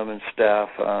Tim and Steph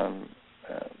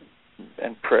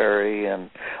and Prairie and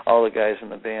all the guys in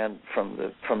the band from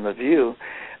the View.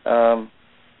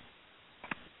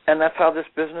 And that's how this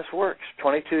business works.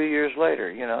 22 years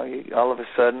later, you know, all of a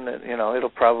sudden, you know, it'll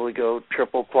probably go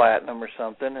triple platinum or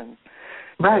something, and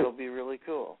it'll be really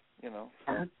cool, you know.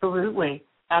 Absolutely.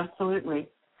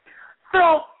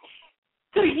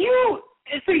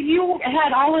 So you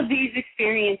had all of these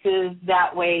experiences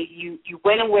that way. You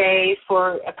went away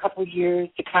for a couple of years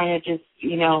to kind of just,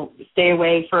 you know, stay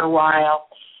away for a while.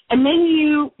 And then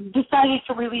you decided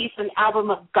to release an album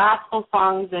of gospel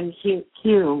songs and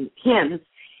hymns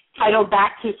titled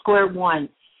Back to Square One.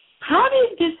 How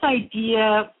did this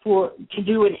idea to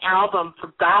do an album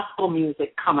for gospel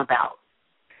music come about?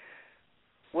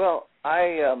 Well,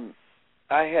 I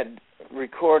had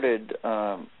recorded,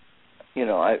 you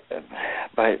know,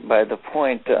 by the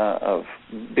point of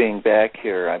being back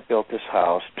here, I built this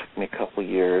house. It took me a couple of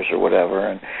years or whatever,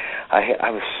 and I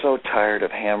was so tired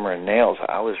of hammering nails.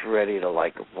 I was ready to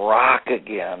like rock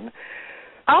again.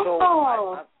 Oh. So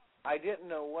I didn't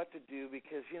know what to do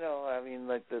because, you know, I mean,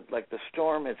 like the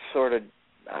Storm had sort of,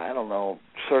 I don't know,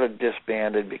 sort of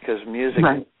disbanded because music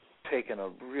had taken a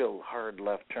real hard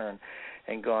left turn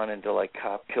and gone into like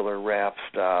cop killer rap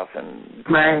stuff and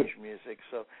grunge music.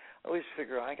 So I always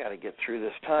figure I got to get through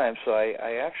this time. So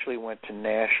I actually went to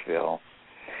Nashville,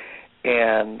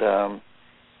 and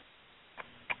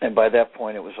by that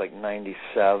point it was like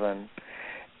 97,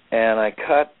 and I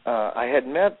had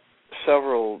met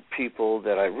several people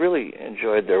that I really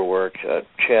enjoyed their work.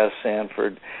 Chaz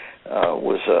Sanford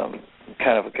was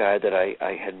kind of a guy that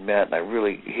I had met,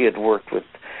 and he had worked with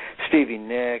Stevie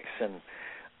Nicks and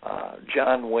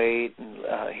John Waite, and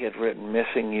he had written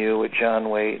Missing You with John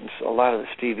Waite and a lot of the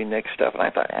Stevie Nicks stuff, and I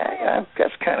thought,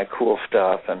 that's kind of cool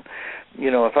stuff, and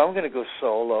you know, if I'm going to go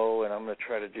solo and I'm going to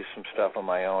try to do some stuff on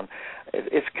my own,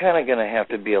 it's kind of going to have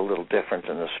to be a little different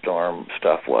than the Storm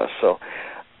stuff was. So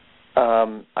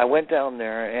I went down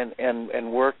there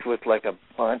and worked with like a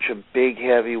bunch of big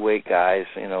heavyweight guys,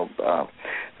 you know,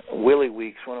 Willie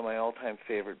Weeks, one of my all-time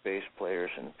favorite bass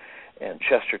players, and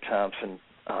Chester Thompson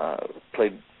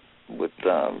played with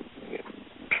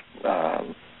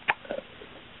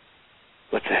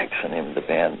what the heck's the name of the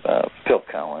band? Phil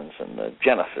Collins and the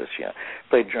Genesis,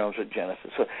 played drums with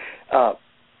Genesis. So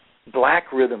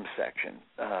black rhythm section.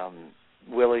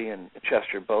 Willie and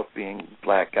Chester both being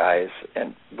black guys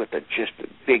and with just a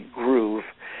big groove.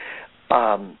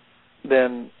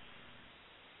 Then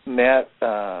Matt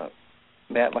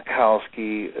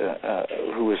Mikowski,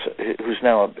 who's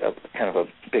now a kind of a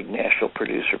big Nashville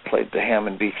producer, played the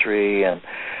Hammond B3, and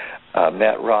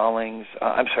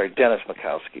Dennis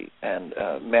Mikowski, and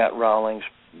Matt Rawlings,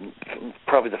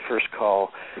 probably the first call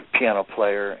piano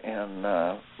player in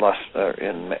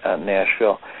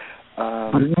Nashville.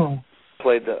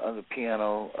 Played the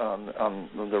piano on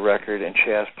the record, and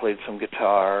Chaz played some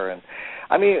guitar, and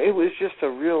I mean it was just a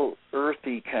real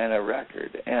earthy kind of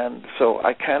record, and so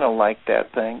I kind of liked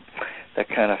that thing, that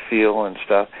kind of feel and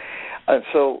stuff. And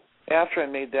so after I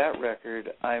made that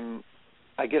record,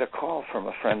 I get a call from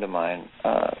a friend of mine,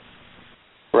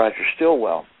 Roger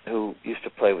Stilwell, who used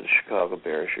to play with the Chicago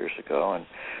Bears years ago, and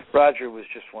Roger was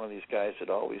just one of these guys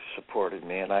that always supported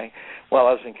me. And while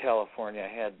I was in California, I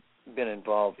had been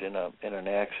involved in an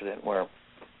accident where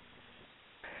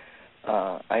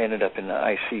I ended up in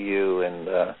the ICU, and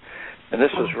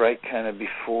this was right kind of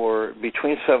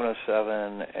between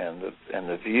 707 and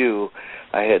the View.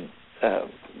 I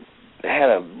had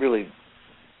a really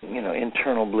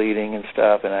internal bleeding and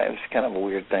stuff, and it was kind of a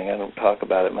weird thing. I don't talk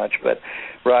about it much, but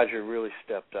Roger really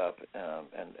stepped up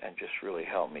and just really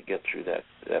helped me get through that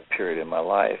period in my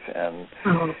life. And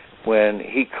when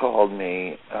he called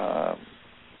me,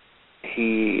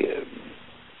 he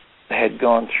had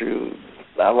gone through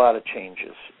a lot of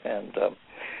changes, and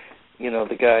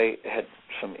the guy had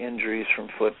some injuries from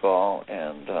football,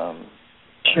 and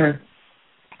sure.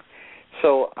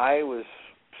 So I was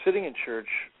sitting in church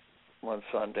one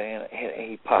Sunday, and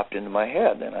he popped into my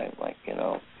head, and I'm like,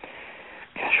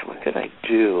 gosh, what could I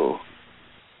do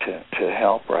to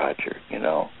help Roger,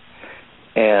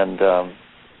 And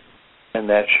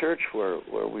that church where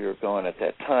we were going at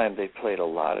that time, they played a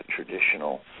lot of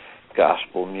traditional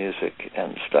gospel music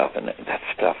and stuff, and that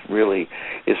stuff really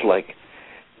is like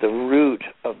the root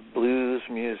of blues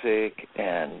music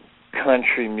and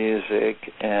country music,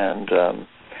 and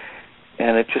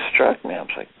it just struck me. I was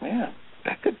like, man,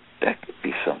 that could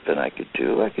be something I could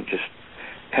do. I could just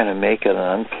kind of make an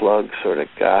unplugged sort of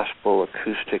gospel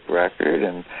acoustic record,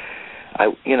 and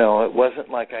it wasn't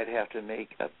like I'd have to make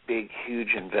a big,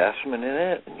 huge investment in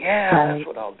it. Yeah, that's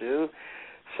what I'll do.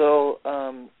 So,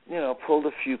 pulled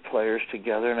a few players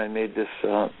together, and I made this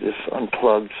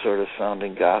unplugged sort of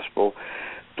sounding gospel,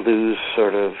 blues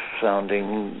sort of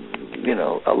sounding,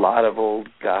 a lot of old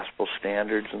gospel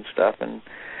standards and stuff, and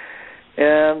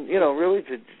really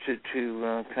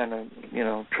to kind of,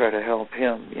 try to help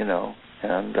him,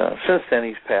 and since then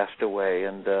he's passed away,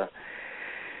 and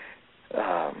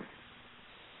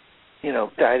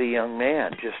died a young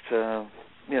man. Just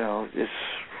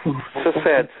it's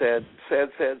a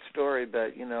sad story,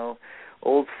 but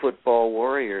old football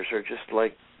warriors are just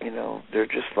like, they're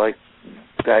just like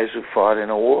guys who fought in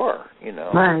a war,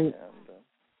 Right. And,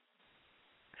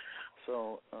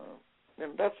 so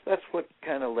and that's what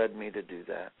kind of led me to do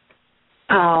that.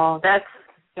 Oh,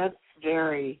 that's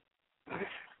very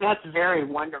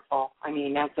wonderful. I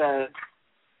mean, that's a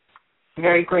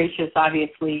very gracious.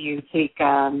 Obviously, you take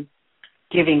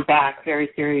giving back very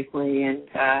seriously, and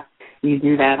you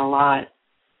do that a lot.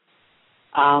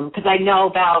 Because I know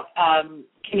about.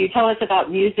 Can you tell us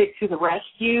about Music to the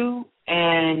Rescue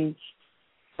and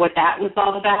what that was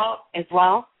all about as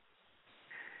well?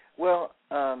 Well,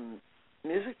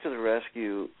 Music to the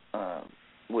Rescue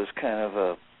was kind of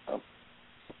a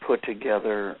put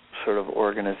together sort of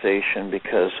organization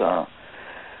because,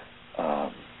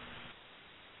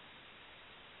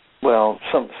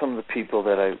 some of the people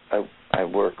that I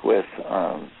work with,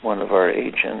 one of our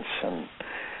agents, and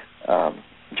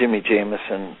Jimmy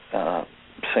Jameson,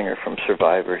 singer from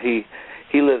Survivor, he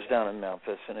lives down in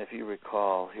Memphis, and if you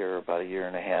recall, here about a year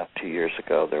and a half, 2 years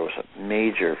ago, there was a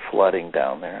major flooding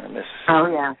down there in Mississippi. Oh,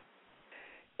 yeah.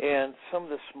 And some of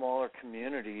the smaller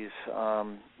communities, a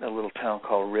little town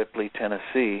called Ripley,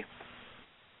 Tennessee,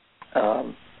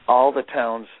 all the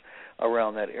towns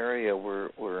around that area were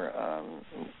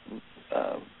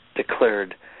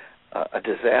declared a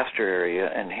disaster area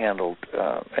and handled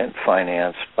and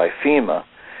financed by FEMA.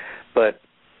 But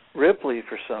Ripley,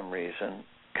 for some reason,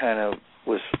 kind of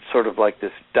was sort of like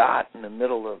this dot in the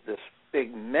middle of this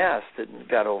big mess that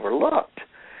got overlooked.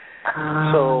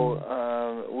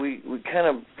 So we kind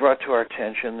of brought to our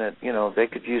attention that, they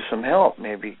could use some help,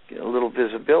 maybe a little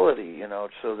visibility,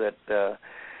 so that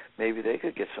maybe they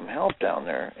could get some help down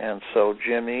there. And so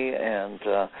Jimmy and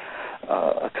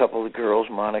a couple of girls,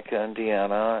 Monica and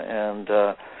Deanna, and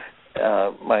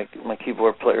my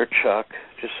keyboard player, Chuck,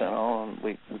 and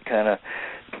we kind of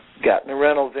got in a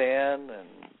rental van, and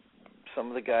some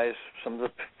of the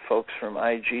folks from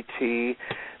IGT,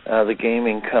 the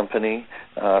gaming company,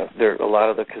 there a lot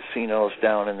of the casinos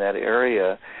down in that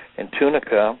area in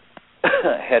Tunica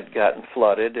had gotten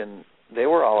flooded, and they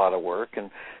were all out of work,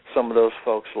 and some of those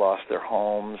folks lost their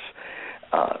homes,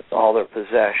 all their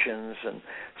possessions, and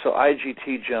so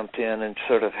IGT jumped in and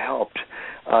sort of helped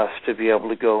us to be able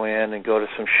to go in and go to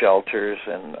some shelters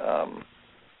and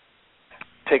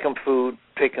take them food,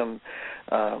 take them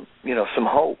some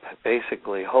hope,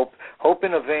 basically. Hope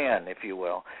in a van, if you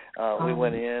will. We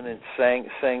went in and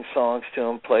sang songs to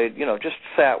them, played, just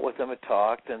sat with them and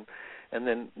talked, and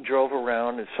then drove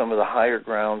around in some of the higher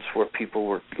grounds where people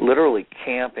were literally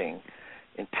camping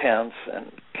in tents and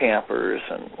campers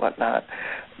and whatnot.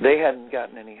 They hadn't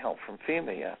gotten any help from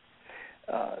FEMA yet.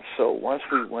 So once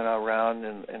we went around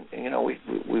and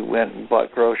we went and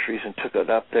bought groceries and took it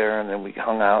up there, and then we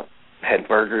hung out, had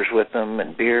burgers with them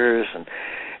and beers and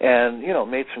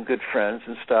made some good friends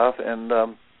and stuff,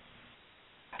 and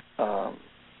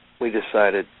we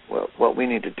decided, well, what we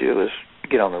need to do is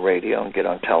get on the radio and get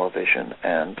on television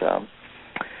and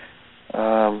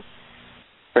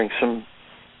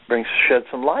shed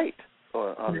some light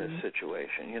on this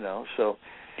situation, you know. So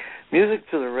Music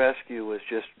to the Rescue was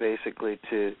just basically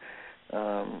to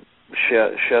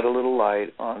shed a little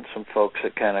light on some folks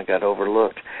that kind of got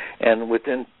overlooked. And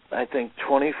within, I think,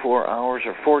 24 hours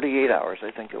or 48 hours,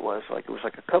 I think it was like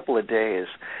a couple of days,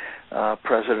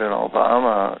 President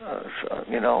Obama,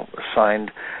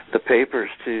 signed the papers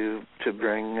to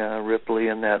bring Ripley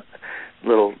in that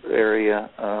little area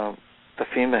the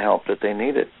FEMA help that they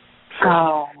needed.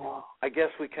 So I guess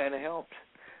we kind of helped.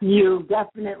 You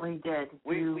definitely did.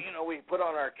 We put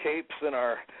on our capes and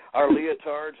our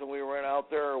leotards, and we went out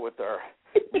there with our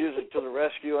Music to the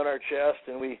Rescue on our chest,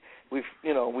 and we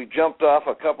jumped off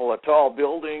a couple of tall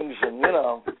buildings, and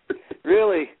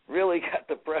really got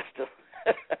the press to.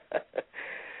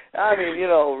 I mean,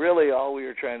 really all we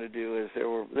were trying to do is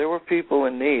there were people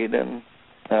in need, and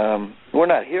we're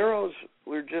not heroes.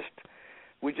 We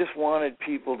just wanted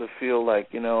people to feel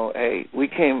like, hey, we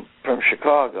came from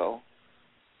Chicago.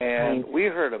 And we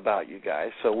heard about you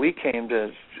guys, so we came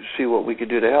to see what we could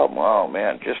do to help. Oh,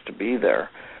 man, just to be there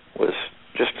was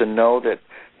just to know that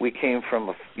we came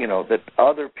from, that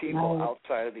other people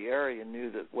outside of the area knew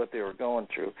that what they were going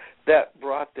through. That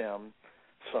brought them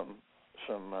some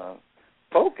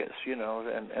focus,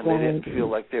 and they didn't feel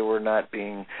like they were not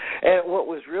being. And what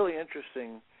was really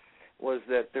interesting was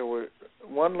that there were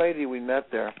one lady we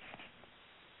met there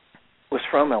was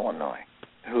from Illinois.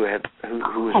 Who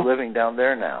was living down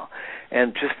there now,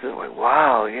 and just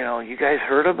wow, you guys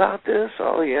heard about this?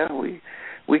 Oh yeah,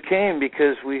 we came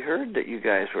because we heard that you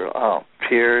guys were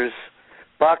tears,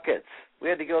 buckets. We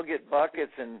had to go get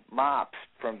buckets and mops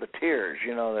from the tears,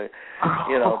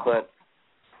 but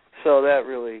so that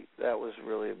was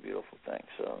really a beautiful thing.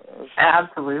 So it was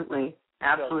absolutely.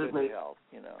 Help,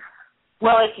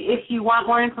 Well, if you want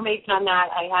more information on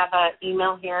that, I have an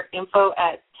email here,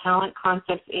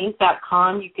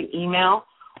 info@talentconceptsinc.com. You can email,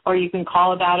 or you can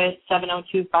call about it,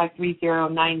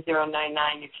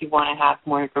 702-530-9099, if you want to have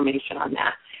more information on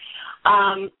that.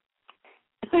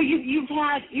 So you've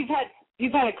had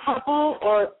a couple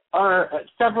or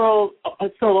several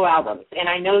solo albums, and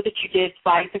I know that you did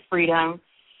Flight to Freedom,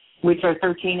 which are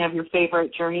 13 of your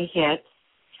favorite Journey hits.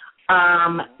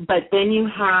 But then you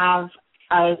have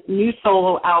a new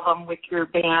solo album with your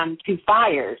band Two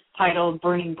Fires titled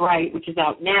Burning Bright, which is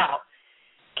out now.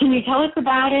 Can you tell us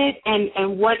about it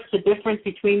and what's the difference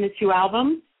between the two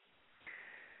albums?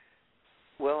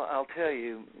 Well, I'll tell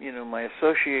you, my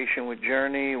association with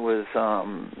Journey was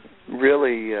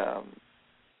really,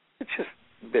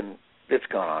 it's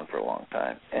gone on for a long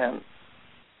time. And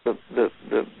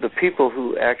the people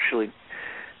who actually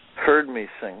heard me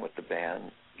sing with the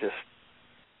band just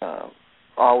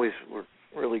always were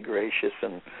really gracious,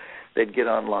 and they'd get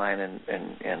online and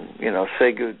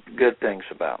say good things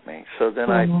about me. So then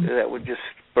that would just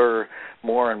spur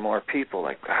more and more people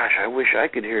like, gosh, I wish I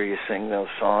could hear you sing those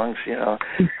songs.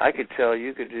 I could tell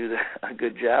you could do a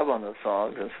good job on those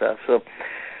songs and stuff. So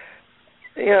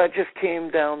it just came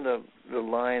down the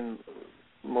line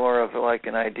more of like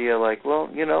an idea like, well,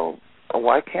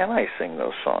 why can't I sing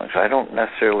those songs? I don't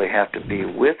necessarily have to be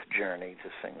with Journey to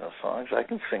sing those songs. I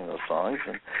can sing those songs.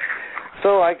 And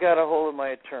so I got a hold of my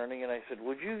attorney, and I said,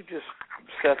 would you just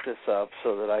set this up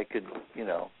so that I could,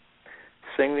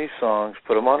 sing these songs,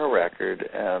 put them on a record,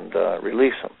 and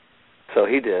release them? So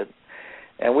he did.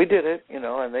 And we did it, and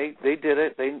they did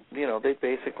it. They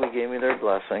basically gave me their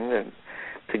blessing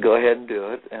to go ahead and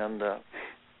do it.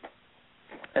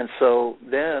 And so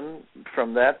then,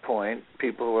 from that point,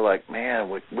 people were like, man,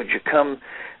 would you come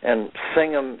and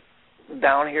sing them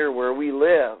down here where we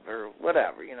live or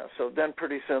whatever, So then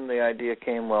pretty soon the idea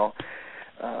came, well,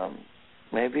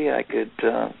 maybe I could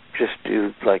just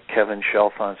do like Kevin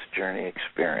Chalfant's Journey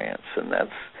Experience, and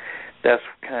that's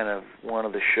kind of one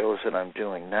of the shows that I'm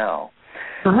doing now.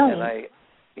 And I,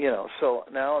 so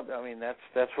now, I mean,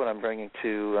 that's what I'm bringing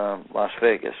to Las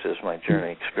Vegas is my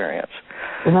Journey Experience.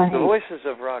 The Voices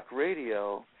of Rock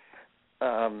Radio,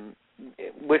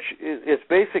 which it's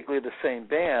basically the same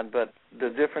band, but the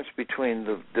difference between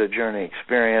the Journey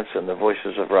Experience and the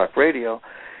Voices of Rock Radio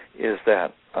is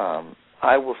that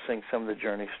I will sing some of the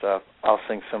Journey stuff. I'll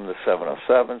sing some of the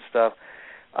 707 stuff.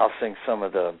 I'll sing some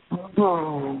of the,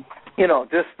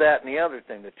 this, that, and the other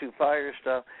thing, the Two Fires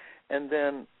stuff. And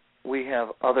then we have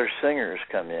other singers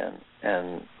come in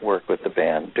and work with the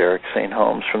band. Derek St.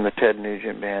 Holmes from the Ted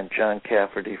Nugent Band, John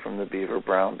Cafferty from the Beaver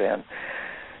Brown Band,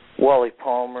 Wally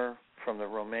Palmer from the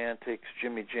Romantics,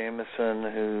 Jimmy Jamison,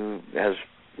 who has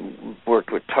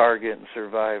worked with Target and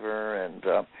Survivor, and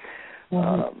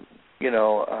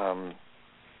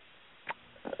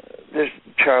there's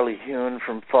Charlie Hune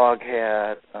from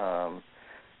Foghat,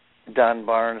 Don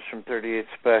Barnes from 38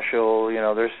 Special.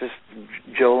 There's this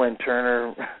Jolene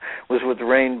Turner was with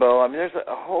Rainbow. I mean, there's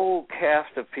a whole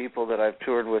cast of people that I've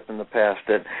toured with in the past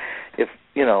that if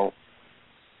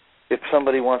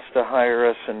somebody wants to hire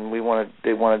us and they want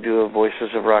to do a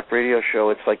Voices of Rock radio show,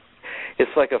 it's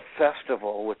like a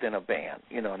festival within a band.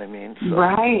 You know what I mean? So,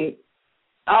 right.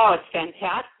 Oh, it's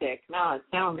fantastic. No, it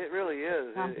sounds. It really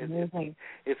is. Amazing.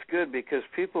 It's good because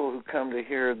people who come to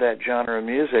hear that genre of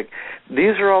music,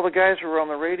 these are all the guys who were on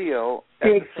the radio at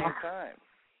the same time.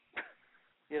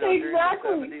 During the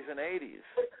 70s and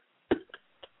 80s.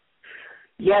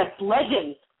 Yes,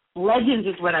 legends. Legends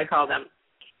is what I call them.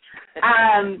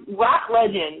 Rock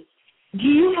legends. Do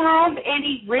you have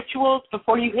any rituals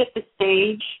before you hit the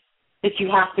stage that you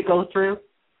have to go through?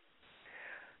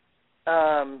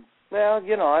 Well,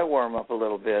 I warm up a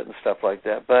little bit and stuff like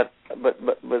that. But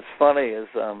what's funny is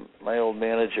my old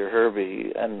manager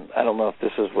Herbie, and I don't know if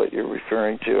this is what you're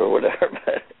referring to or whatever,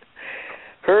 but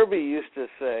Herbie used to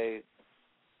say,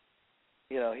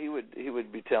 he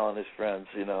would be telling his friends,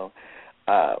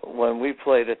 when we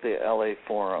played at the LA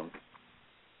Forum,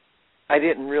 I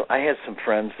had some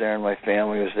friends there and my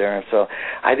family was there, and so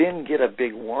I didn't get a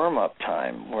big warm-up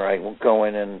time where I would go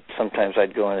in and sometimes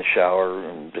I'd go in the shower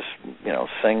and just,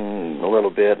 sing a little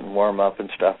bit and warm up and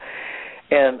stuff.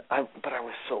 But I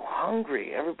was so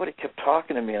hungry. Everybody kept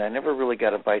talking to me, and I never really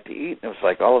got a bite to eat. And it was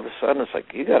like all of a sudden, it's like,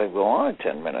 you got to go on in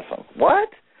 10 minutes. I'm like, what?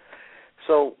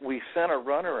 So we sent a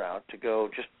runner out to go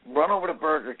just run over to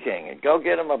Burger King and go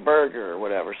get him a burger or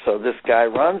whatever. So this guy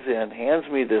runs in, hands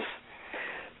me this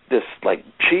like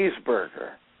cheeseburger,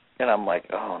 and I'm like,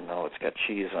 oh no, it's got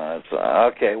cheese on it. So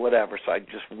okay, whatever. So I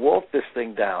just wolfed this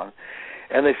thing down,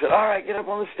 and they said, all right, get up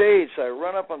on the stage. So I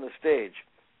run up on the stage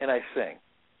and I sing,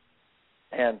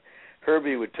 and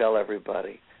Herbie would tell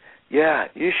everybody, yeah,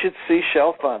 you should see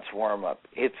Chalfant's warm up.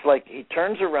 It's like he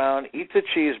turns around, eats a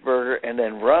cheeseburger, and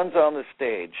then runs on the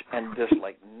stage and just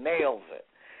like nails it.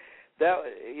 That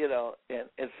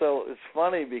and so it's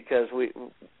funny because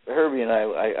Herbie and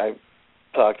I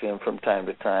talked to him from time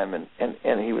to time, and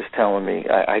he was telling me,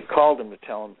 I called him to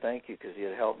tell him thank you because he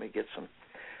had helped me get some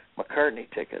McCartney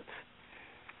tickets.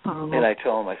 Oh. And I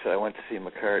told him, I said, I went to see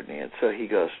McCartney. And so he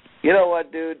goes, you know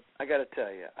what, dude, I got to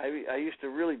tell you, I used to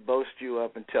really boast you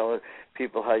up and tell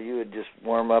people how you would just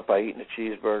warm up by eating a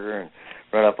cheeseburger and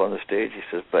run up on the stage. He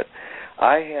says, but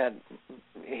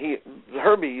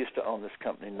Herbie used to own this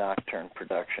company, Nocturne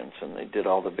Productions, and they did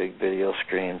all the big video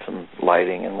screens and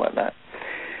lighting and whatnot.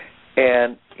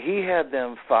 And he had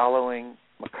them following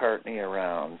McCartney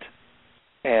around,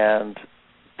 and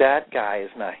that guy is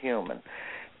not human.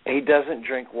 He doesn't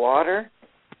drink water.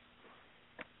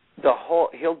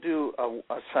 He'll do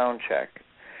a sound check,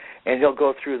 and he'll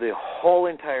go through the whole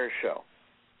entire show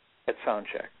at sound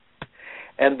check.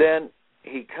 And then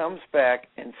he comes back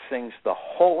and sings the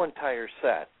whole entire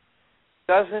set.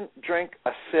 Doesn't drink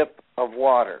a sip of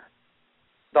water.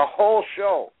 The whole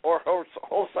show or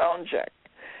whole sound check.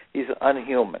 He's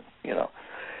unhuman,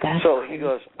 So he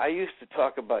goes, I used to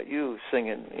talk about you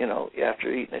singing,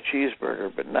 after eating a cheeseburger,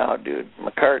 but now, dude,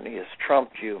 McCartney has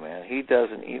trumped you, man. He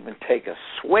doesn't even take a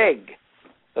swig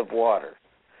of water.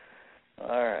 All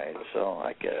right, so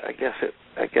I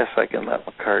guess I can let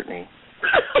McCartney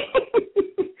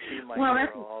see my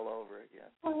hero all over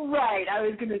again. Right, I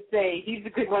was going to say, he's a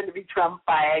good one to be trumped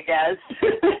by, I guess.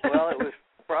 Well, it was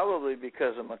probably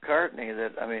because of McCartney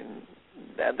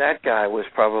that guy was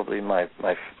probably my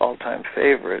all-time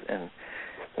favorite, and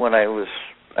when I was,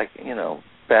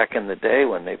 back in the day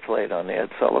when they played on the Ed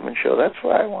Sullivan Show, that's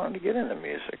why I wanted to get into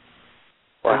music,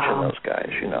 watching those guys,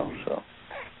 so.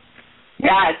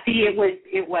 Yeah, see,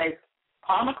 it was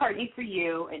Paul McCartney for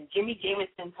you, and Jimmy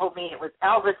Jameson told me it was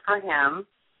Elvis for him.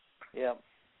 Yeah.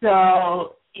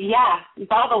 So, yeah,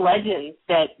 it's all the legends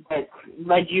that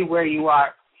led you where you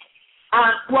are.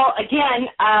 Well, again,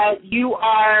 you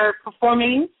are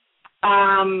performing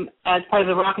as part of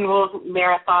the Rock and Roll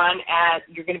Marathon.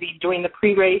 You're going to be doing the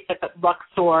pre-race at the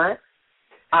Luxor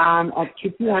at 2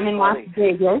 p.m. in Las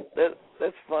Vegas.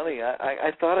 That's funny.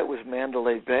 I thought it was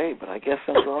Mandalay Bay, but I guess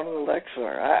I'm going to the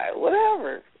Luxor.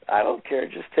 Whatever. I don't care.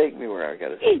 Just take me where I got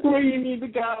to go. Where you need to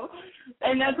go.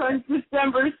 And that's on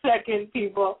December 2nd,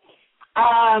 people.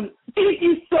 Thank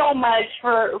you so much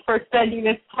for spending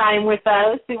this time with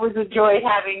us. It was a joy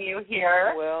having you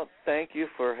here. Well, thank you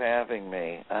for having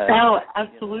me.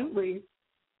 Absolutely.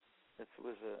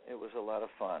 It was a lot of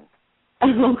fun.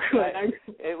 Oh, good.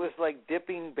 It was like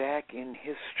dipping back in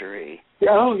history.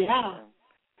 Oh, yeah.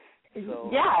 So,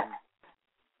 yeah.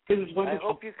 It was wonderful.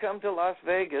 I hope you come to Las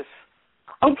Vegas.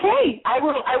 Okay. I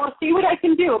will see what I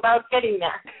can do about getting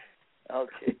there.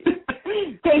 Okay.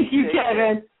 Thank you,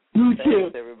 Kevin. You Thanks,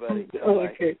 too. everybody.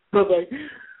 Okay. Bye-bye.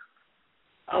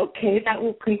 Okay, that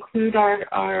will conclude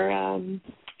our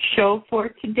show for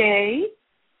today.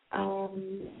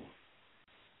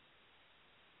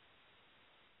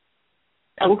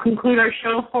 That will conclude our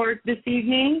show for this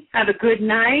evening. Have a good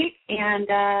night,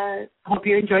 and hope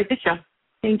you enjoyed the show.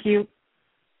 Thank you.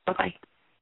 Bye-bye.